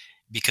stunts,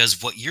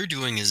 because what you're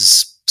doing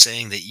is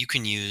saying that you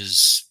can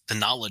use the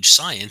knowledge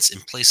science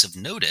in place of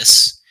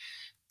notice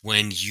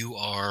when you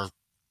are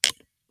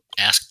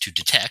asked to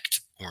detect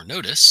or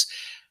notice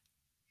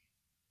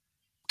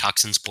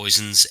toxins,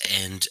 poisons,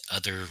 and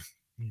other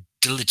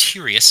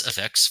deleterious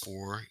effects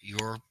for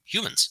your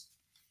humans.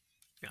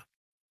 Yeah.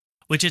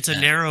 Which it's a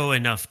narrow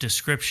enough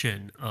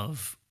description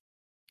of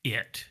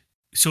it.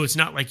 So it's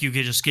not like you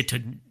could just get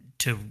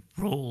to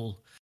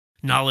roll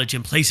knowledge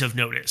in place of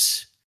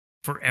notice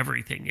for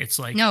everything. It's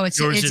like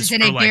it's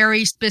in a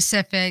very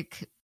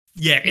specific.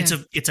 Yeah,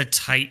 it's a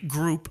tight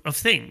group of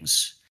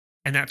things,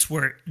 and that's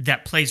where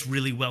that plays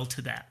really well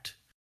to that.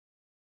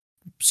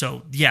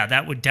 So yeah,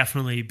 that would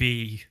definitely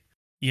be,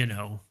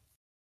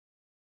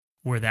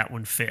 where that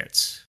one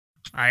fits.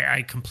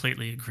 I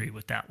completely agree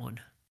with that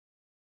one.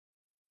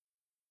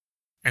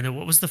 And then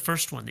what was the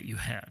first one that you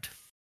had?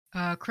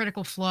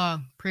 Critical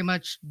flaw, pretty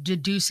much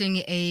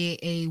deducing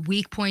a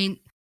weak point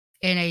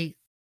in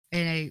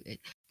a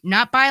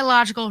not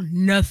biological,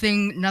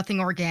 nothing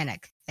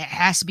organic. It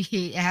has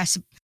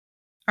to.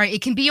 All right,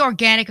 it can be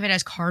organic if it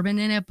has carbon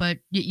in it, but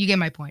you get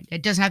my point.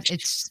 It doesn't have.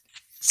 It's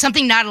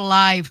something not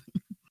alive.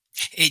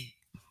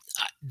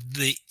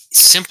 The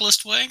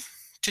simplest way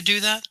to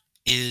do that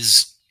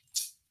is,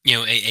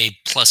 a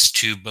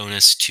 +2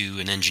 bonus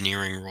to an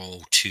engineering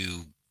roll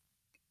to,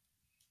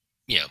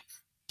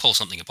 pull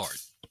something apart.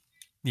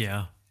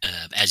 Yeah.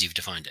 As you've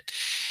defined it.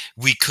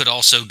 We could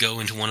also go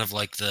into one of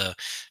like the,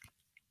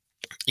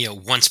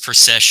 once per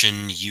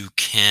session, you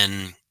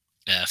can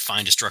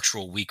find a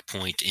structural weak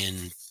point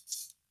in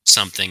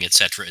something,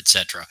 etc.,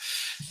 etc.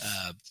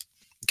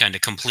 Kind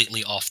of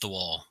completely off the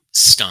wall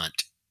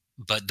stunt.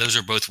 But those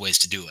are both ways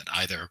to do it.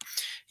 Either,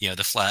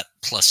 the flat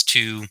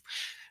 +2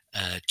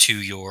 to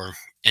your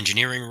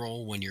engineering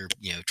roll when you're,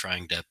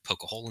 trying to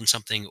poke a hole in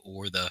something,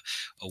 or a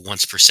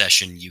once per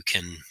session you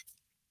can.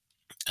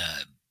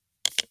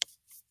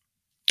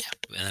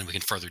 And then we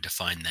can further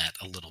define that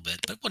a little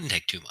bit, but it wouldn't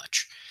take too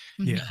much.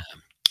 Yeah.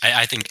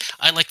 I think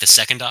I like the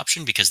second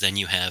option because then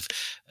you have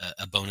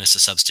a bonus, a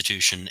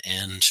substitution,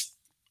 and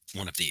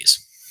one of these.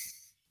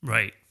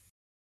 Right.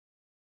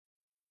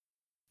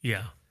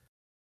 Yeah.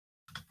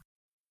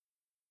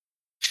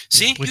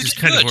 See, which is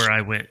kind of where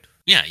I went.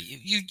 Yeah,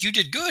 you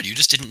did good. You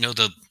just didn't know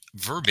the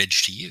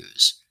verbiage to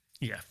use.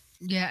 Yeah.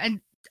 Yeah,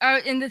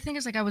 and the thing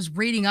is, like, I was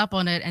reading up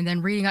on it, and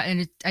then reading up,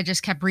 and I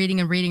just kept reading,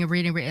 and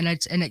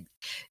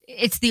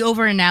it's the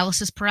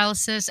over-analysis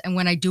paralysis. And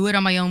when I do it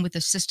on my own with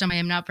a system I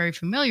am not very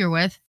familiar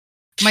with,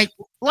 I'm like,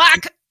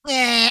 lock.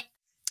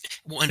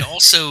 Well, and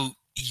also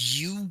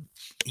you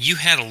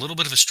had a little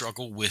bit of a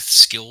struggle with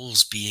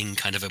skills being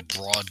kind of a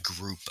broad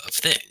group of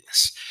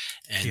things,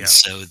 and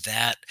so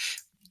that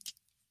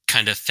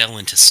kind of fell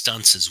into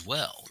stunts as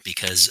well,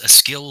 because a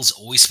skill is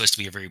always supposed to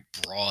be a very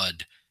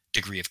broad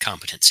degree of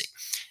competency.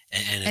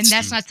 And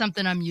that's not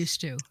something I'm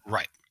used to.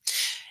 Right.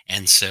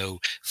 And so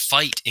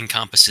fight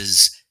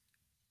encompasses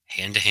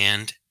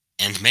hand-to-hand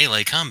and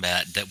melee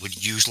combat that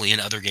would usually in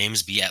other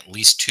games be at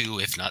least 2,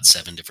 if not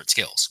 7 different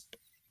skills.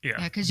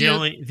 Yeah, because the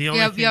only thing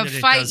have that it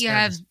fight.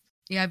 does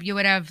You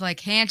would have like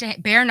hand to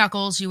bare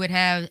knuckles. You would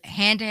have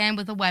hand to hand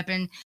with a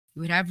weapon.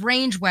 You would have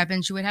range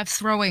weapons. You would have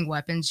throwing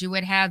weapons. You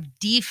would have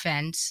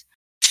defense.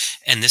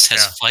 And this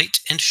has fight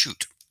and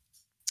shoot.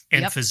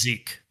 And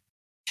physique.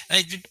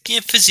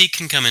 Physique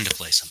can come into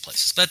play some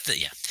places, but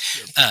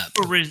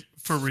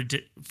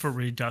for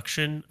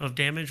reduction of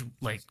damage,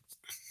 like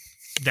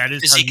that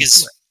is physique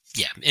is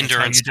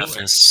endurance, That's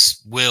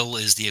toughness, will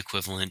is the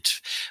equivalent.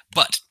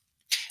 But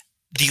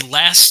the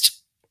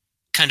last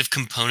kind of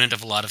component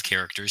of a lot of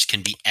characters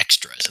can be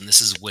extras, and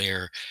this is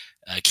where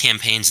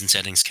campaigns and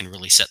settings can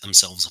really set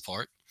themselves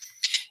apart.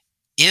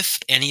 If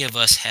any of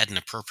us had an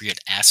appropriate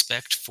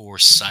aspect for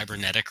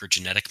cybernetic or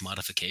genetic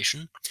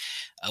modification,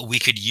 we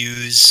could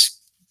use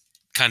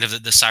kind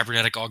of the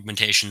cybernetic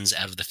augmentations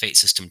out of the Fate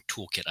System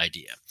toolkit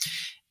idea.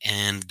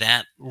 And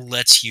that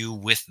lets you,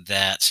 with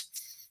that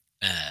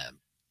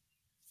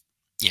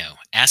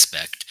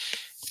aspect,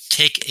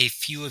 take a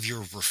few of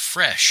your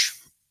refresh,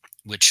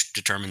 which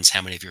determines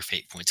how many of your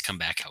fate points come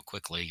back, how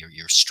quickly,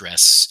 your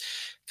stress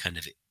kind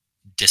of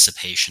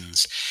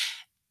dissipations,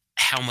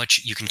 how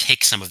much you can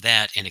take some of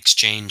that in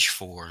exchange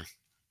for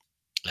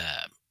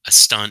a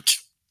stunt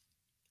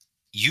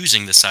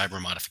using the cyber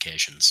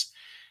modifications.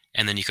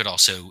 And then you could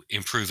also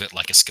improve it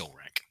like a skill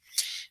rank.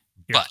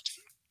 Yeah. But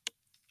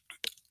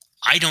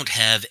I don't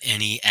have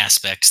any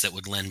aspects that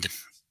would lend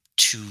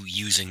to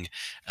using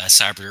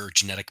cyber or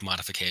genetic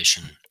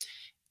modification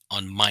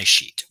on my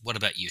sheet. What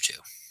about you two?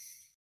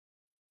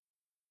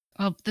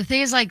 Well, the thing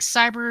is, like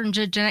cyber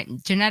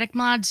and genetic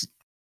mods,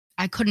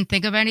 I couldn't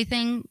think of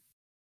anything.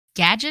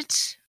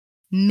 Gadgets,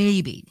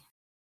 maybe,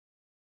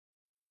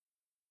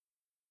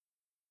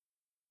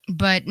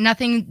 but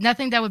nothing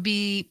that would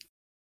be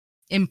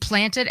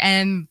implanted.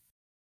 And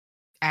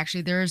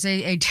actually, there's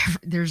a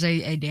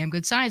damn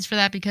good science for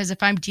that, because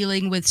if I'm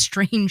dealing with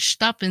strange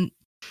stuff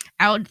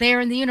out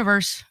there in the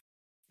universe,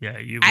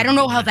 I don't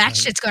know how that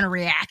shit's gonna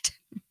react.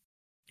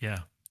 Yeah.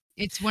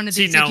 It's one of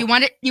these. Like,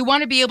 you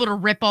want to be able to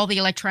rip all the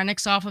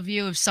electronics off of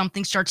you if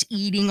something starts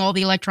eating all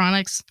the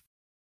electronics.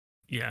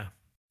 Yeah.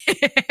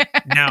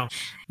 now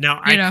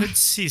I could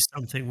see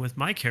something with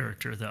my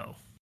character though.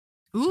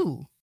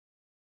 Ooh.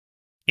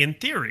 In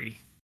theory,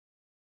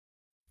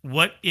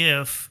 what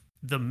if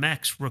the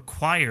mechs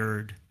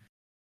required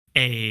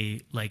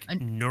a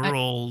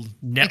neural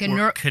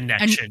network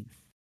connection,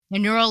 a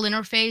neural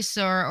interface,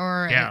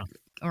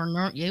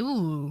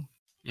 ooh.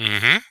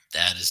 Mm-hmm.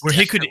 That is where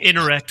he could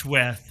interact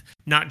with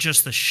not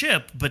just the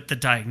ship, but the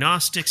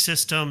diagnostic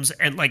systems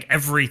and like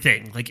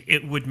everything. Like,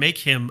 it would make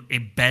him a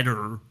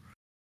better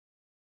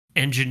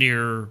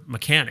engineer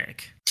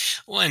mechanic.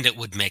 Well, and it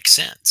would make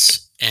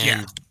sense.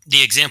 And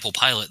the example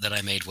pilot that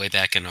I made way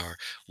back in our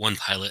One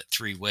Pilot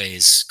 3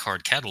 Ways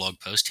card catalog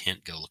post,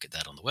 hint, go look at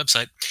that on the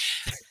website,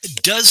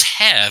 does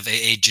have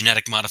a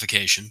genetic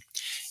modification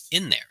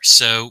in there.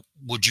 So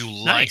would you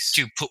like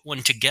to put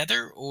one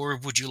together, or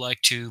would you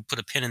like to put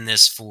a pin in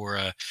this for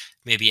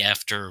maybe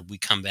after we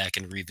come back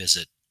and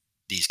revisit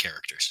these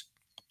characters?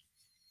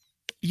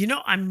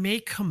 I may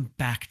come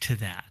back to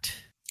that.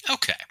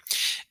 Okay.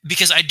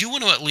 Because I do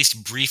want to at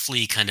least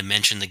briefly kind of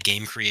mention the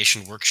game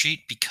creation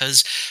worksheet,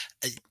 because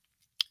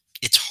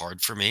it's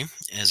hard for me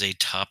as a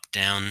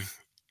top-down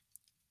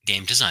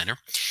game designer.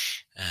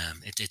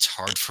 It's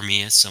hard for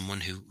me as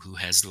someone who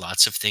has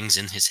lots of things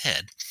in his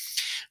head.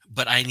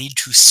 But I need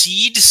to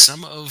cede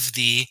some of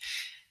the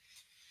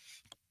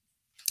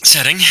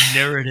setting.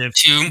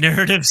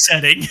 Narrative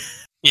setting.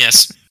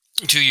 Yes,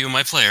 to you,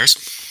 my players.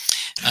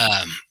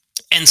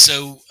 And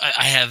so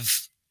I have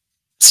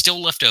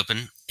still left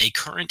open a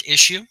current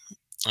issue,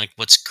 like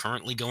what's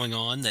currently going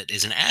on, that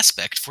is an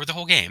aspect for the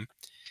whole game.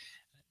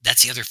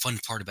 That's the other fun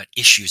part about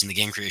issues in the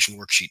game creation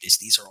worksheet, is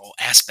these are all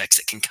aspects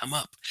that can come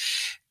up,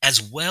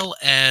 as well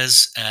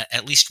as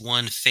at least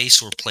one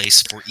face or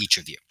place for each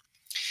of you.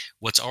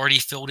 What's already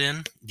filled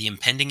in: the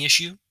impending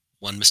issue,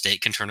 one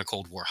mistake can turn a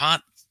Cold War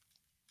hot.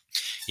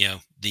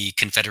 The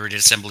Confederated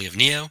Assembly of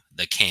Neo,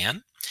 the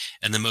can,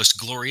 and the most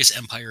glorious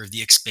empire of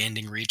the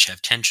expanding reach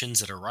have tensions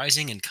that are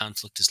rising and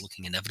conflict is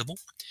looking inevitable.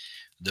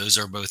 Those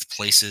are both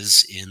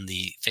places in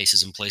the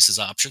faces and places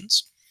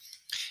options.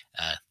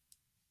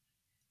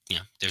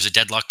 There's a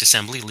deadlocked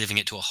assembly, leaving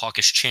it to a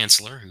hawkish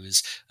chancellor who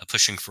is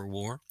pushing for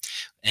war.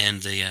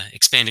 And the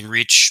expanding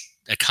reach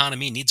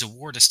economy needs a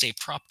war to stay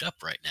propped up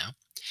right now.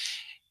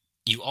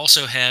 You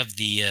also have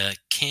the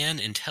Can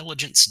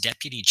Intelligence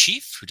Deputy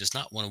Chief, who does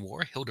not want a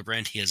war,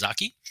 Hildebrand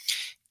Hiyazaki,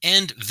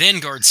 and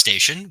Vanguard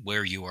Station,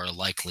 where you are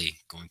likely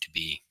going to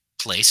be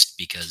placed,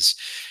 because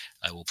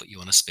I will put you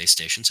on a space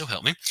station, so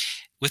help me,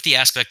 with the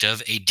aspect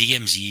of a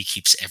DMZ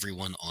keeps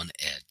everyone on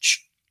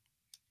edge.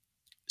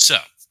 So,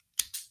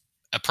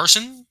 a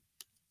person,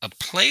 a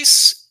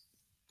place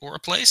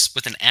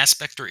with an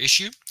aspect or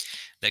issue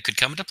that could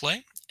come into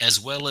play, as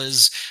well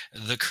as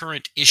the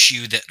current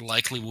issue that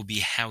likely will be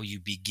how you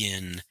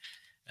begin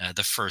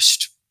the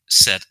first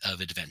set of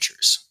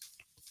adventures.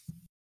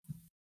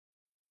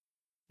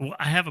 Well,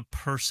 I have a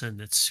person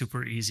that's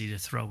super easy to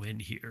throw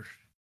in here,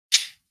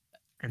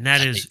 and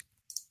that is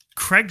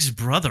Craig's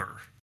brother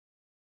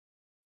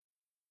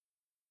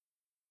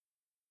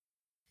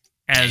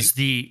as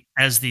the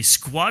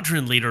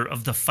squadron leader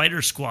of the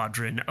fighter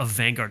squadron of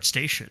Vanguard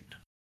Station,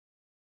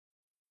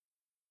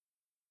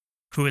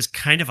 who is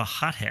kind of a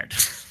hothead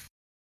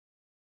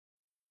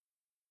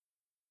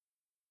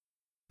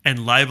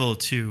and liable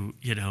to,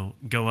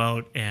 go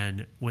out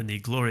and when the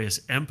glorious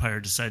Empire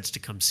decides to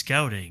come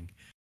scouting,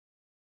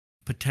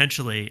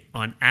 potentially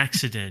on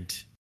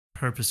accident,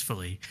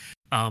 purposefully,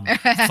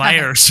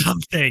 fire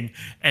something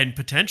and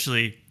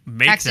potentially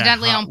make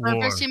accidentally that on hot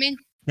purpose. war, You mean?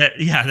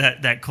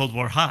 that Cold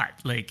War hot.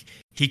 Like,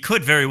 he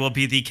could very well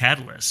be the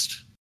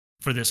catalyst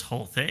for this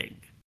whole thing.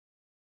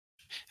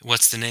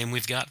 What's the name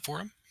we've got for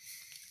him?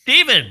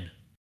 Stephen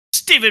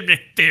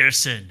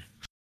McPherson.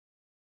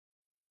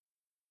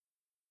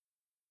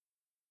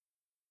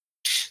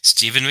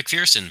 Stephen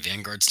McPherson,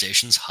 Vanguard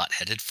Station's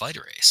hot-headed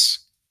fighter ace.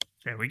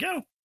 There we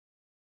go.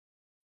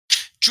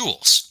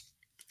 Jules.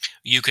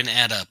 You can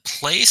add a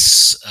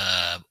place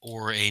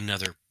or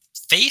another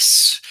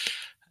face,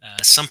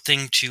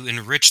 something to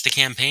enrich the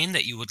campaign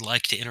that you would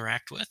like to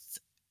interact with.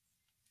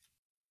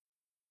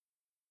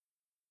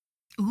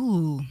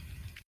 Ooh.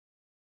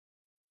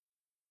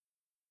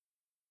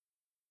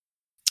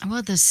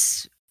 Well,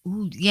 this.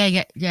 Ooh,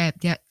 yeah.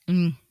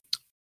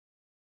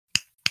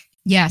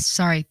 Yes,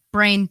 sorry.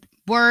 Brain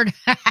word.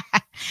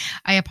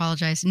 I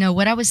apologize. No,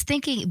 what I was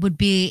thinking would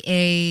be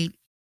a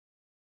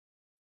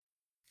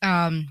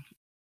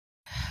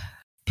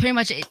pretty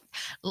much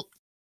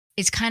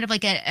it's kind of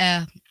like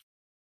an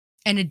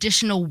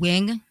additional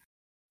wing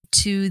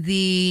to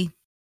the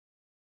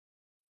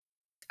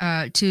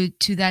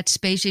to that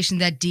space station,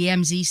 that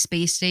DMZ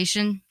space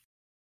station,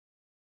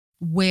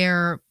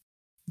 where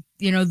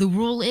the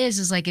rule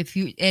is like if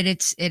you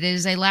it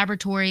is a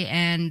laboratory,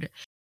 and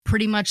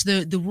pretty much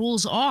the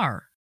rules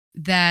are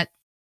that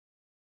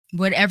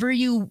whatever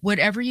you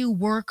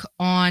work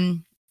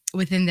on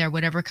within there,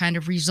 whatever kind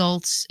of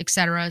results,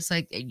 etc. It's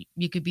like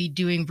you could be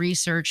doing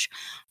research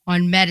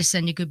on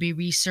medicine, you could be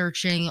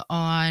researching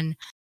on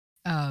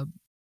better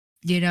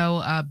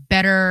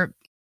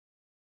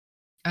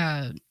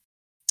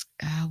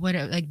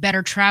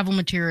better travel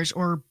materials,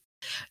 or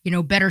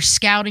better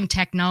scouting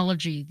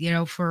technology,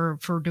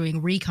 for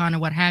doing recon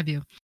and what have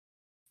you.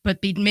 But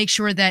make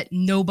sure that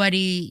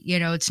nobody,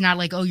 it's not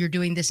like, oh, you're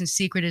doing this in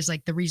secret. Is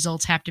like the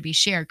results have to be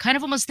shared. Kind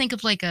of almost think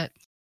of like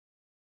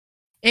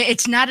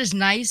it's not as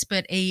nice,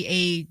 but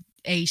a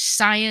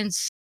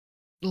science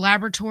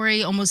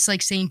laboratory, almost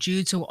like St.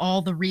 Jude. So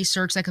all the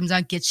research that comes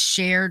out gets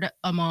shared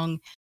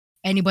among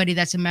anybody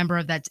that's a member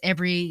of that,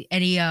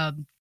 any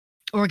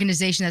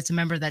organization that's a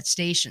member of that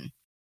station.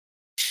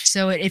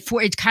 So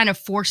it kind of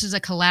forces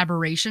a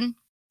collaboration.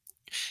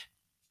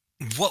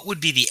 What would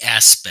be the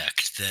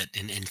aspect that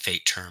in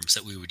Fate terms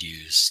that we would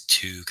use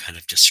to kind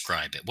of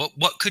describe it?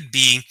 What could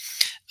be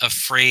a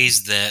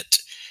phrase that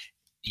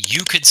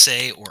you could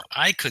say or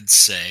I could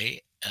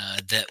say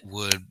that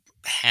would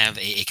have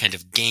a kind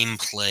of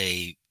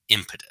gameplay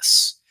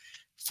impetus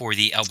for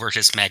the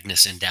Albertus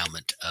Magnus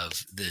endowment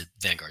of the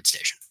Vanguard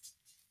Station?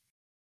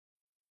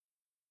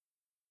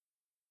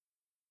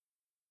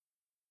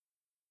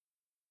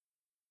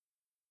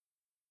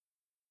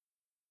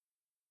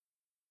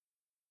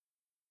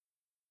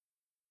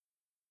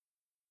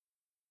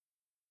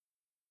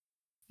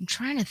 I'm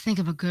trying to think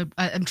of a good.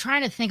 I'm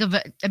trying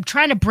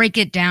to break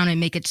it down and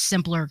make it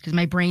simpler because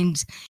my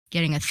brain's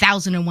getting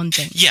 1,001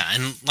 things. Yeah,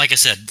 and like I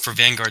said, for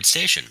Vanguard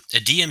Station, a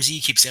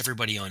DMZ keeps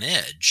everybody on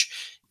edge.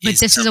 But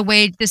this is a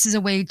way. This is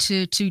a way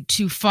to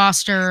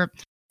foster,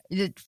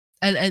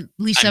 at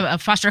least a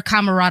foster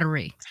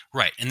camaraderie.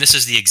 Right, and this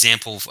is the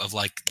example of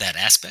like that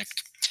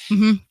aspect.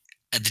 Mm-hmm.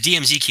 The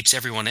DMZ keeps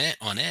everyone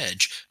on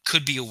edge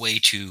could be a way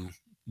to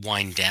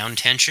wind down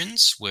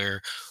tensions,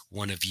 where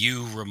one of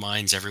you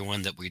reminds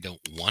everyone that we don't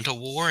want a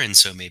war, and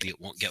so maybe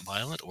it won't get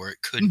violent. Or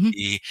it could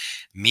be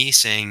me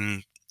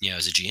saying,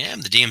 as a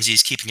GM, the DMZ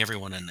is keeping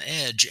everyone on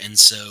edge, and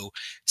so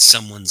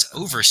someone's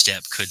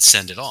overstep could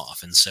send it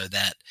off. And so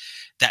that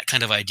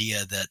kind of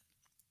idea that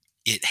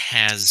it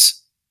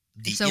has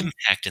the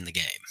impact in the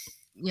game.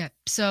 Yeah.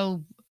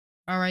 So,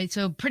 all right.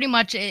 So pretty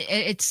much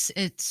it's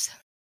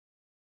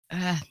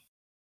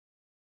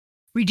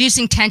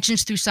reducing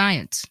tensions through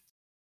science.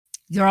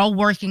 They're all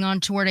working on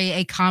toward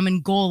a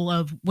common goal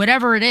of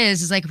whatever it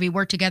is like if we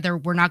work together,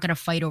 we're not going to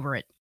fight over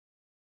it.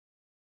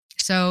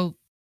 So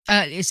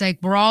it's like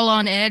we're all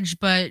on edge,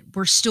 but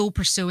we're still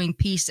pursuing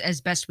peace as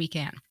best we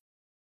can.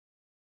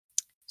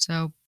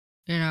 So,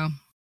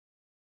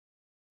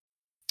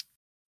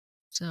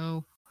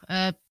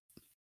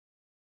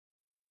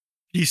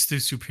 peace through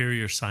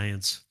superior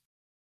science.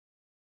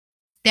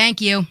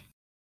 Thank you.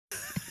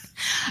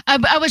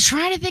 I was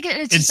trying to think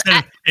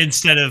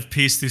instead of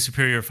peace through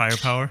superior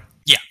firepower.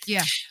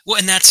 Yeah. Well,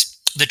 and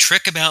that's the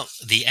trick about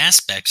the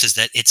aspects, is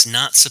that it's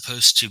not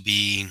supposed to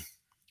be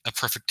a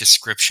perfect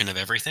description of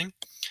everything.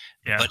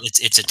 Yeah. But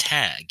it's a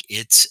tag.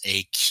 It's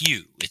a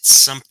cue. It's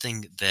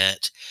something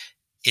that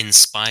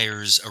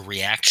inspires a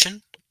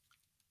reaction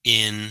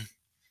in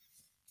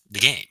the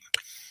game.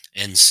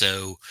 And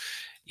so,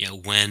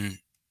 when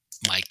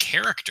my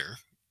character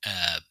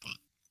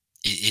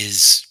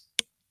is,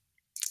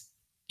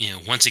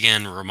 once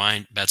again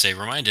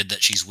reminded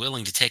that she's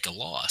willing to take a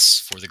loss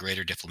for the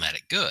greater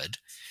diplomatic good,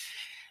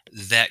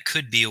 that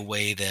could be a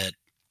way that,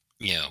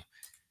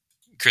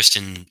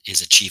 Kristen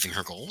is achieving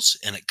her goals,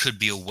 and it could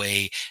be a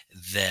way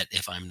that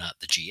if I'm not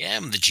the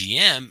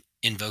GM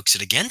invokes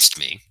it against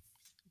me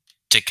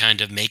to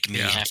kind of make me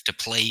have to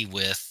play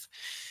with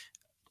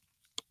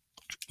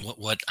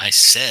what I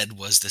said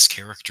was this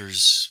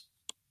character's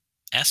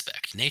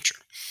aspect, nature.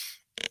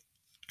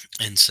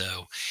 And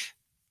so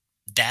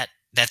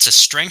that's a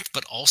strength,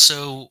 but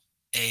also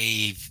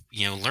a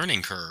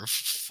learning curve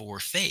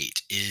for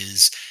Fate,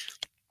 is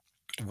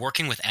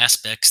working with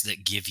aspects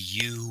that give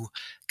you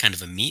kind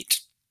of a meat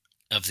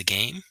of the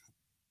game,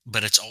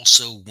 but it's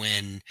also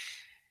when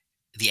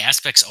the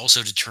aspects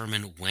also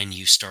determine when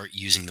you start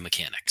using the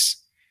mechanics.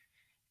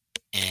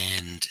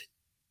 And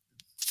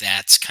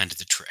that's kind of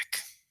the trick,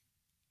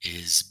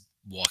 is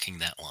walking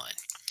that line,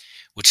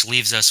 which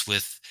leaves us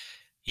with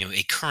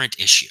a current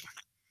issue,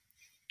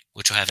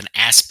 which will have an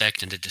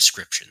aspect and a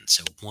description.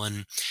 So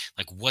one,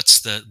 like,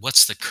 what's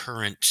the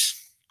current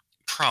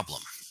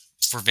problem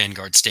for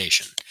Vanguard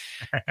Station?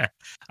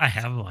 I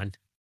have one.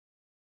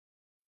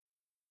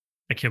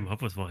 I came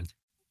up with one.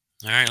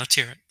 All right, let's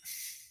hear it.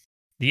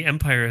 The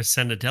Empire has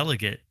sent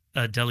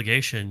a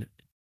delegation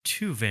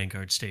to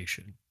Vanguard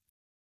Station.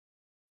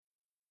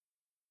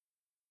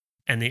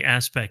 And the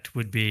aspect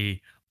would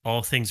be,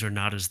 all things are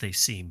not as they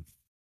seem.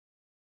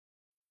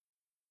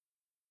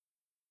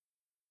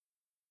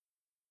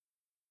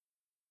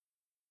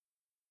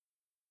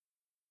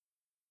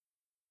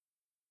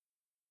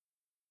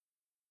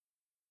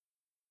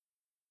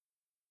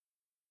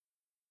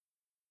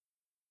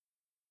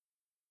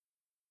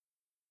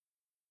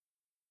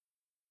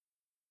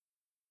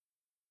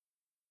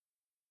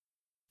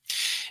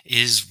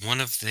 Is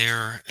one of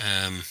their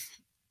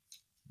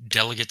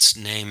delegates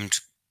named,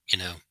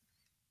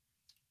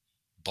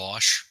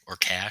 Bosch or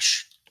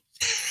Cash?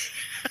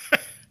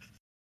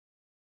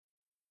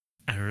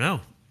 I don't know.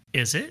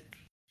 Is it?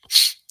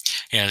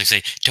 Yeah, they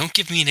say, don't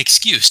give me an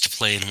excuse to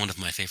play in one of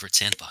my favorite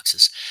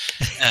sandboxes.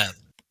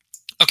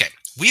 Okay,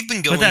 we've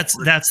been going. But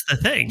that's the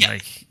thing. Yeah.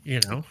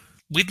 Like,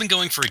 we've been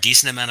going for a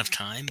decent amount of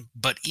time,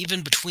 but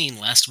even between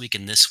last week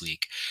and this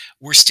week,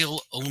 we're still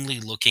only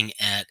looking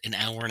at an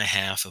hour and a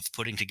half of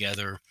putting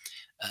together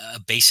a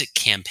basic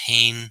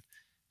campaign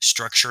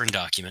structure and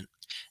document,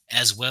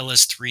 as well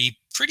as 3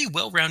 pretty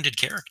well-rounded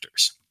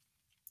characters.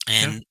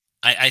 And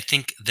I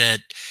think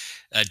that,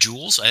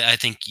 Jules, I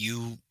think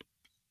you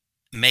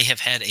may have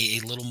had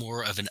a little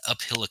more of an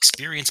uphill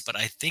experience, but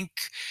I think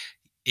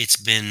it's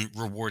been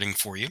rewarding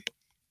for you.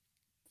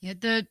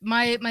 Yeah,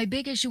 my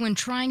big issue when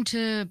trying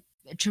to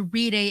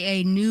read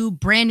a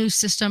brand new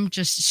system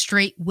just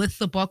straight with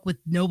the book with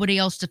nobody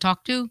else to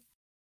talk to,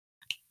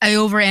 I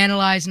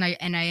overanalyze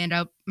and I end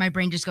up, my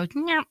brain just goes,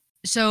 yeah.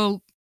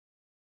 So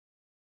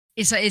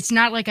it's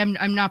not like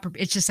I'm not,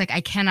 it's just like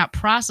I cannot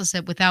process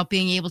it without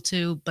being able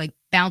to like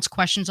bounce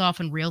questions off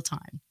in real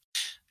time.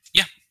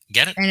 Yeah,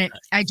 get it. And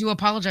I do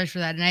apologize for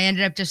that. And I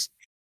ended up just,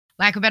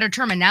 lack of a better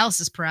term,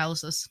 analysis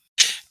paralysis.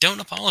 Don't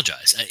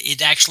apologize.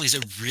 It actually is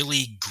a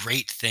really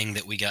great thing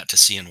that we got to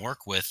see and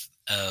work with,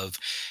 of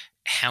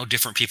how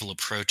different people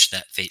approach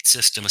that Fate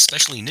system,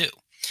 especially new.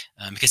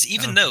 Because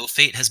even though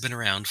Fate has been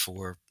around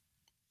for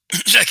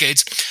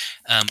decades,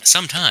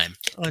 some time,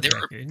 there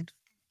are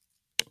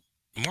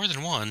more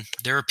than one.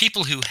 There are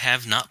people who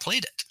have not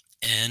played it.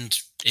 And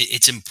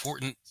it's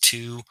important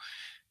to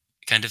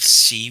kind of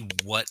see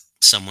what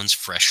someone's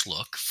fresh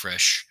look,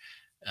 fresh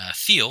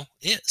feel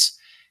is.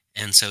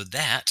 And so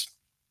that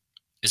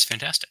is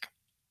fantastic.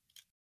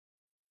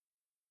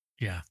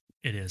 Yeah,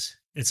 it is.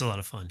 It's a lot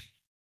of fun.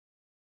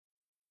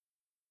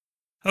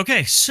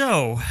 Okay,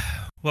 so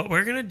what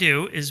we're going to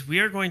do is we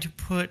are going to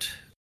put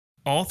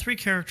all 3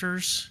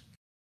 characters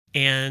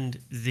and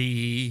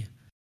the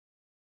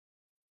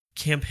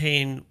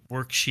campaign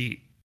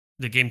worksheet,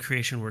 the game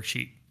creation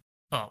worksheet,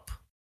 up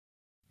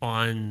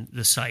on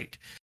the site.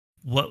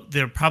 What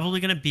they're probably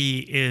going to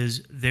be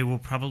is they will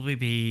probably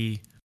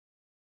be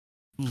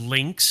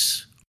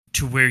links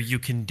to where you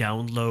can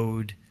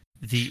download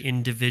the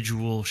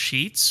individual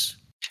sheets.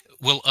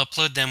 We'll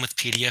upload them with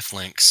PDF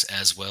links,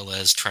 as well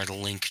as try to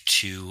link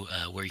to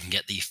where you can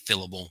get the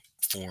fillable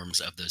forms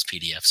of those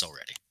PDFs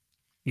already.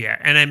 Yeah,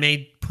 and I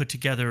may put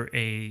together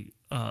a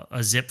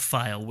zip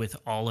file with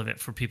all of it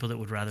for people that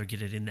would rather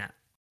get it in that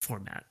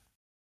format.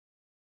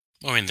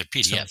 Well, I mean, they're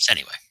PDFs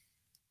anyway.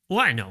 Well,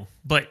 I know,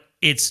 but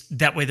it's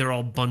that way they're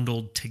all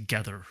bundled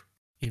together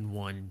in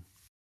one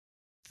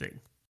thing.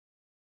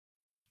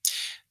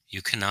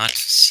 You cannot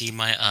see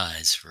my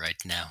eyes right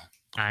now.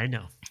 I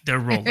know. They're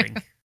rolling.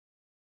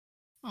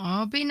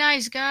 Oh, be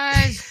nice,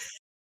 guys.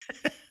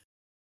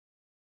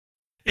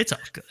 It's all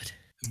good.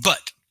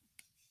 But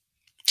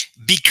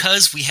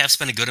because we have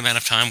spent a good amount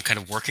of time kind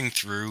of working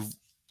through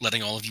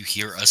letting all of you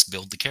hear us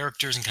build the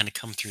characters and kind of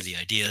come through the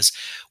ideas.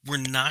 We're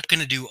not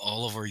going to do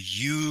all of our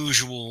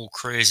usual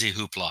crazy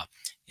hoopla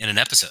in an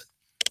episode,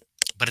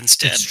 but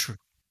instead, It's true.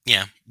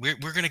 yeah, we're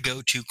going to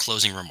go to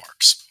closing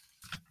remarks.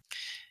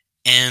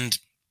 And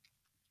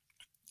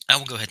I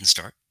will go ahead and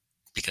start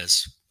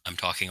because I'm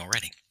talking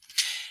already.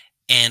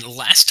 And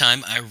last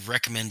time I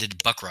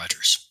recommended Buck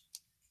Rogers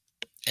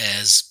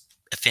as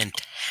a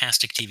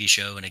fantastic TV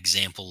show, an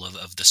example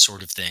of the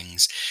sort of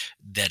things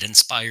that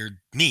inspired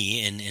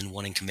me in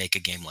wanting to make a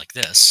game like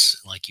this,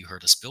 like you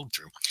heard us build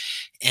through.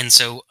 And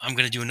so I'm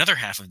going to do another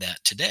half of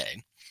that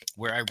today,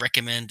 where I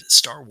recommend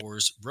Star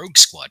Wars Rogue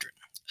Squadron,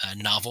 a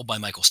novel by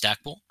Michael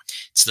Stackpole.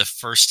 It's the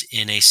first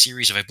in a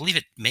series of, I believe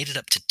it made it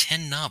up to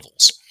 10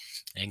 novels,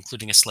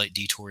 including a slight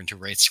detour into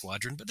Wraith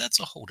Squadron, but that's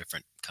a whole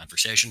different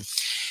conversation.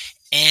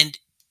 And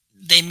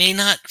they may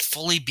not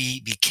fully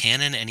be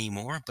canon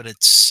anymore, but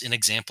it's an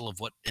example of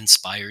what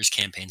inspires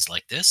campaigns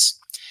like this,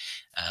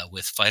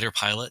 with fighter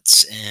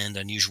pilots and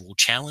unusual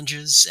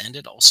challenges. And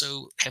it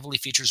also heavily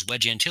features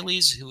Wedge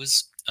Antilles, who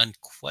is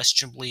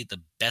unquestionably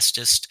the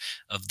bestest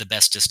of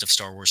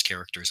Star Wars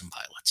characters and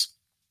pilots.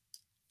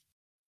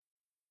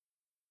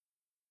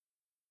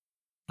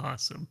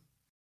 Awesome.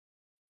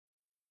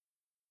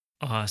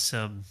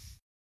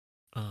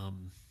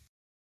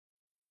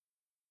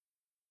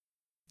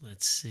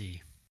 Let's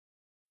see.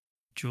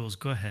 Jules,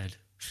 go ahead.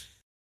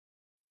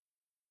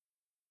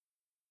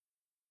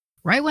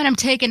 Right when I'm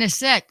taking a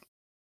sec.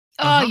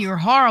 Oh, you're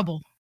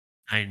horrible.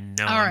 I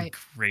know. All right.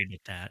 I'm great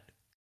at that.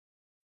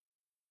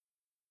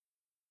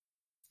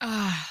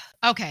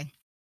 Okay.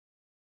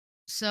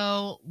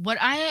 So what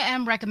I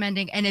am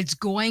recommending, and it's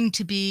going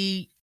to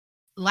be,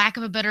 lack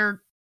of a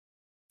better,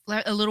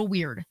 a little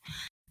weird.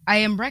 I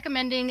am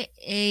recommending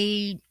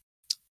it's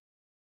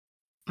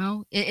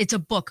a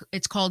book.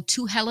 It's called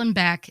To Hell and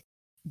Back,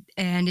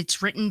 and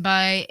it's written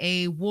by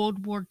a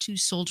World War II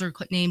soldier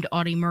named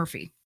Audie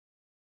Murphy.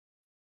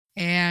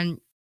 And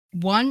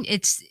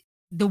it's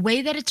the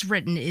way that it's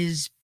written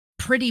is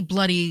pretty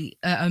bloody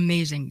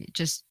amazing.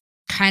 Just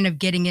kind of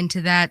getting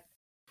into that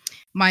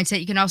mindset.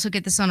 You can also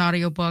get this on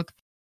audiobook.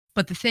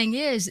 But the thing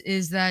is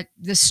that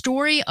the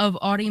story of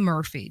Audie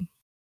Murphy,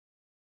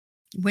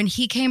 when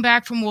he came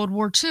back from World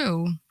War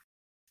II,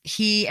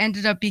 he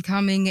ended up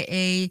becoming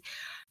a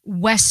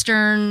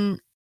Western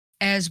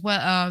as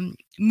well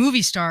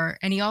movie star,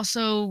 and he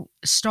also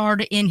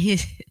starred in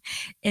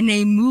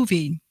a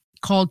movie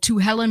called To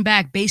Hell and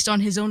Back, based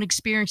on his own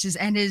experiences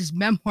and his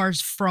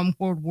memoirs from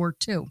World War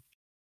II.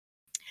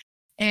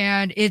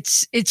 And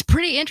it's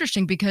pretty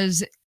interesting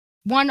because,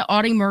 one,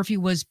 Audie Murphy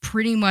was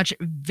pretty much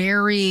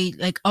very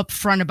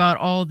upfront about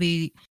all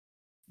the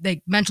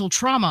mental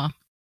trauma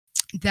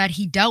that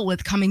he dealt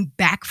with coming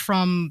back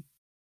from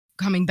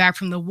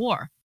the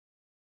war.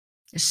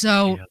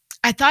 So yeah.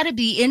 I thought it'd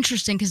be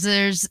interesting because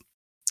there's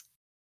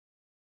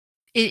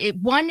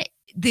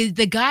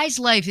the guy's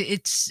life.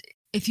 It's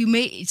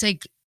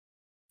like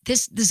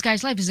this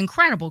guy's life is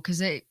incredible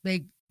because it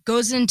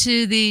goes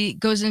into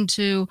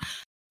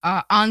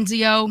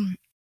Anzio,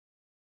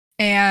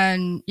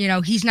 and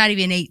he's not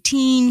even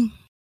 18,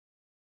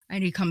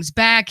 and he comes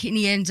back and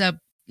he ends up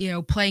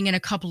playing in a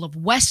couple of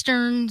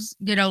westerns,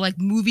 like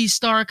movie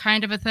star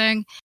kind of a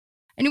thing.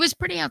 And he was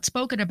pretty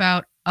outspoken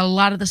about a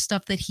lot of the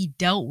stuff that he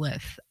dealt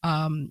with,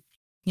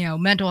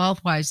 mental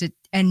health wise.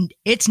 And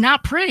it's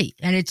not pretty,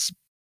 and it's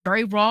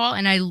very raw.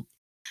 And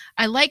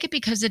I like it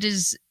because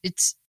it's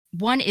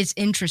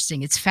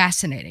interesting, it's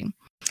fascinating,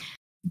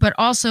 but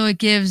also it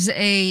gives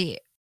a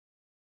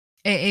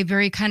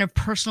very kind of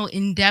personal,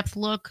 in-depth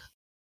look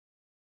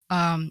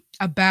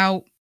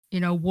about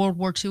World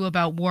War II,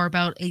 about war,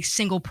 about a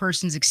single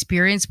person's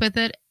experience with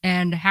it,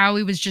 and how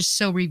he was just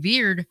so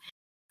revered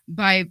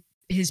by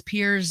his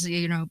peers.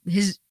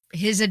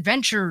 His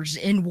adventures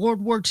in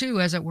World War II,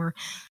 as it were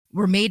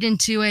made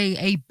into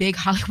a big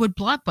Hollywood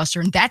blockbuster,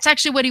 and that's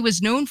actually what he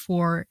was known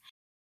for.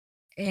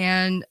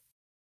 And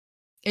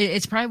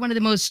it's probably one of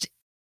the most.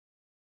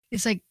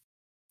 It's like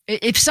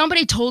if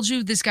somebody told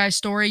you this guy's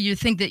story, you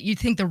think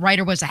the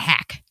writer was a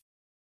hack.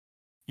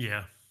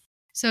 Yeah.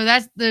 So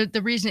that's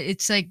the reason.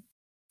 It's like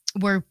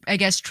where I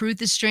guess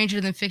truth is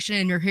stranger than fiction,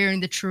 and you're hearing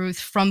the truth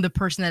from the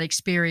person that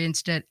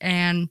experienced it.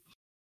 And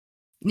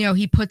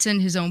he puts in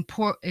his own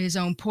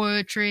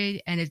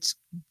poetry, and it's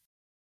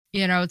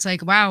it's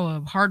like, wow,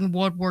 a hardened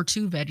World War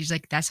II vet. He's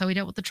like, that's how he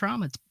dealt with the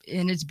trauma,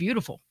 and it's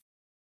beautiful.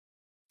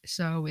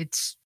 So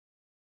it's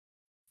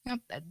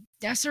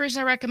that's the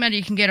reason I recommend it.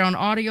 You can get it on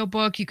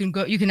audiobook. You can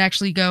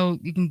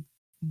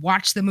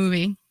watch the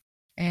movie,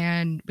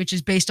 and which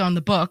is based on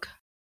the book.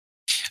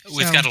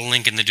 We've got a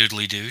link in the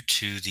doodly-doo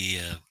to the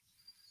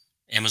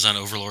Amazon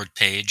Overlord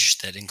page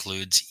that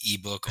includes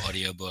ebook,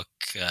 audiobook,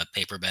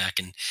 paperback,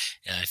 and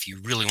if you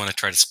really want to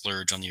try to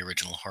splurge on the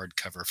original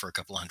hardcover for a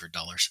couple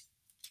 $100.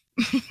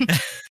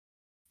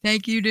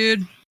 Thank you,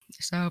 dude.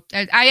 So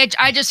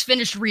I just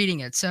finished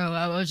reading it, so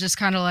I was just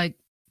kind of like,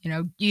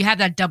 you have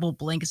that double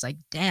blink. It's like,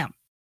 damn.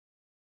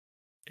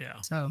 Yeah.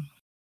 So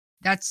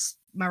that's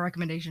my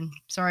recommendation.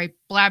 Sorry,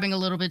 blabbing a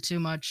little bit too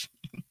much.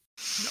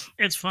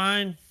 It's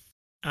fine.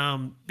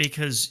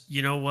 Because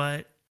you know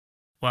what?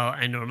 Well,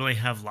 I normally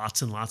have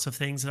lots and lots of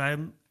things that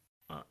I'm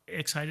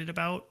excited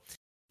about.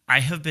 I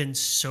have been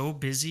so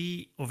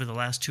busy over the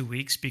last 2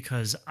 weeks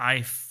because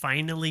I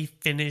finally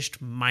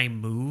finished my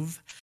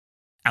move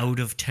out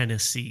of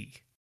Tennessee.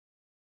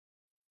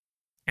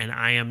 And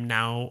I am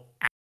now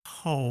at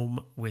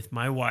home with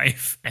my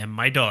wife and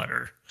my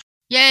daughter.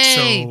 Yay!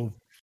 So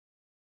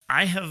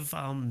I have,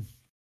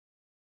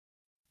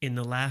 in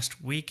the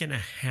last week and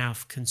a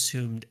half,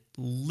 consumed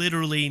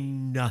literally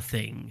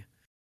nothing.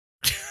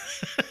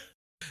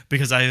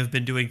 Because I have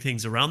been doing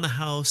things around the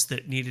house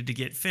that needed to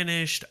get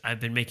finished. I've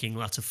been making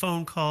lots of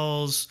phone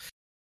calls,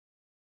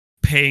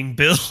 paying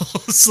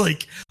bills,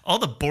 like all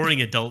the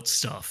boring adult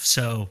stuff.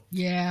 So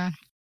yeah,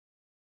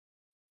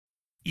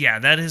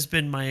 that has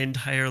been my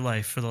entire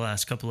life for the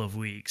last couple of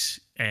weeks,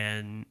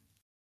 and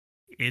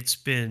it's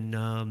been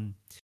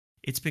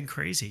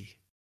crazy.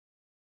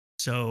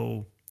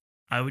 So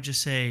I would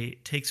just say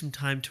take some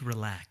time to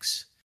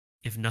relax,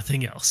 if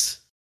nothing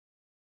else.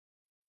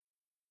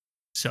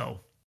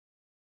 So.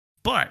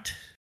 But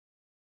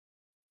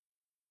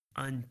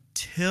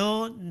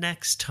until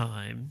next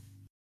time,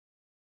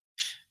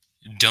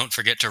 don't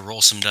forget to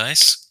roll some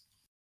dice.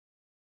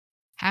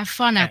 Have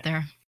fun out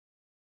there.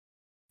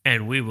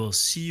 And we will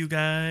see you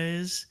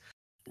guys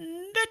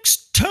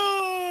next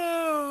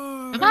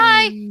time.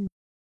 Bye-bye.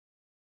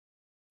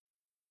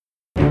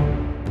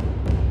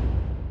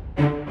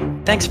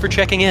 Thanks for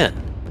checking in.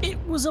 It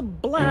was a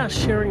blast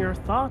sharing our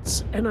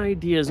thoughts and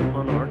ideas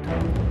on our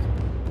topic.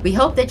 We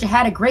hope that you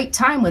had a great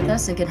time with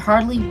us and can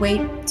hardly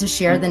wait to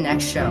share the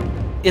next show.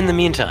 In the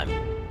meantime,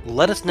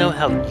 let us know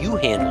how you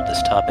handled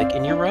this topic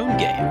in your own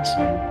games.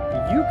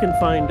 You can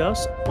find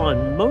us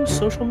on most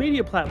social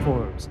media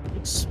platforms,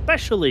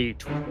 especially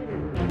Twitter,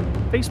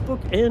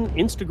 Facebook, and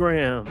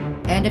Instagram.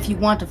 And if you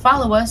want to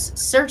follow us,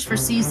 search for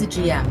Seize the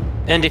GM.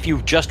 And if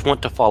you just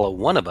want to follow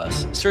one of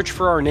us, search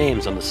for our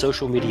names on the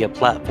social media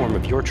platform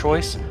of your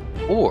choice,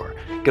 or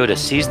go to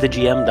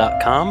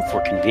seizethegm.com for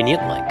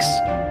convenient links.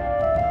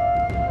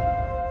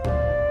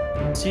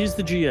 Seize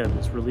the GM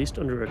is released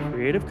under a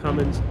Creative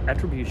Commons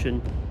Attribution,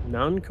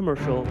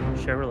 Non-Commercial,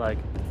 Share-alike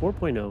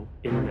 4.0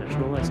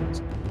 International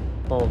License.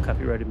 All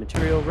copyrighted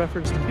material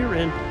referenced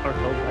herein are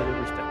held by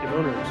their respective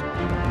owners.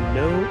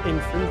 No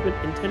infringement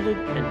intended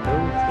and no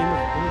claim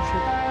of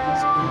ownership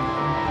is intended.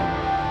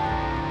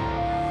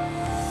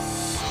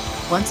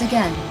 Once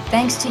again,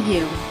 thanks to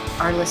you,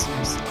 our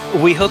listeners.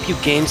 We hope you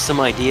gained some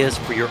ideas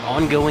for your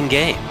ongoing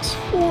games.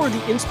 Or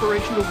the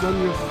inspiration to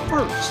run your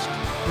first.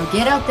 Now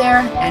get out there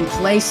and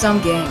play some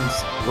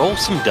games. Roll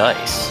some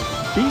dice.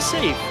 Be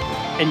safe,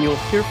 and you'll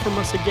hear from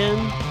us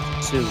again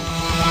soon.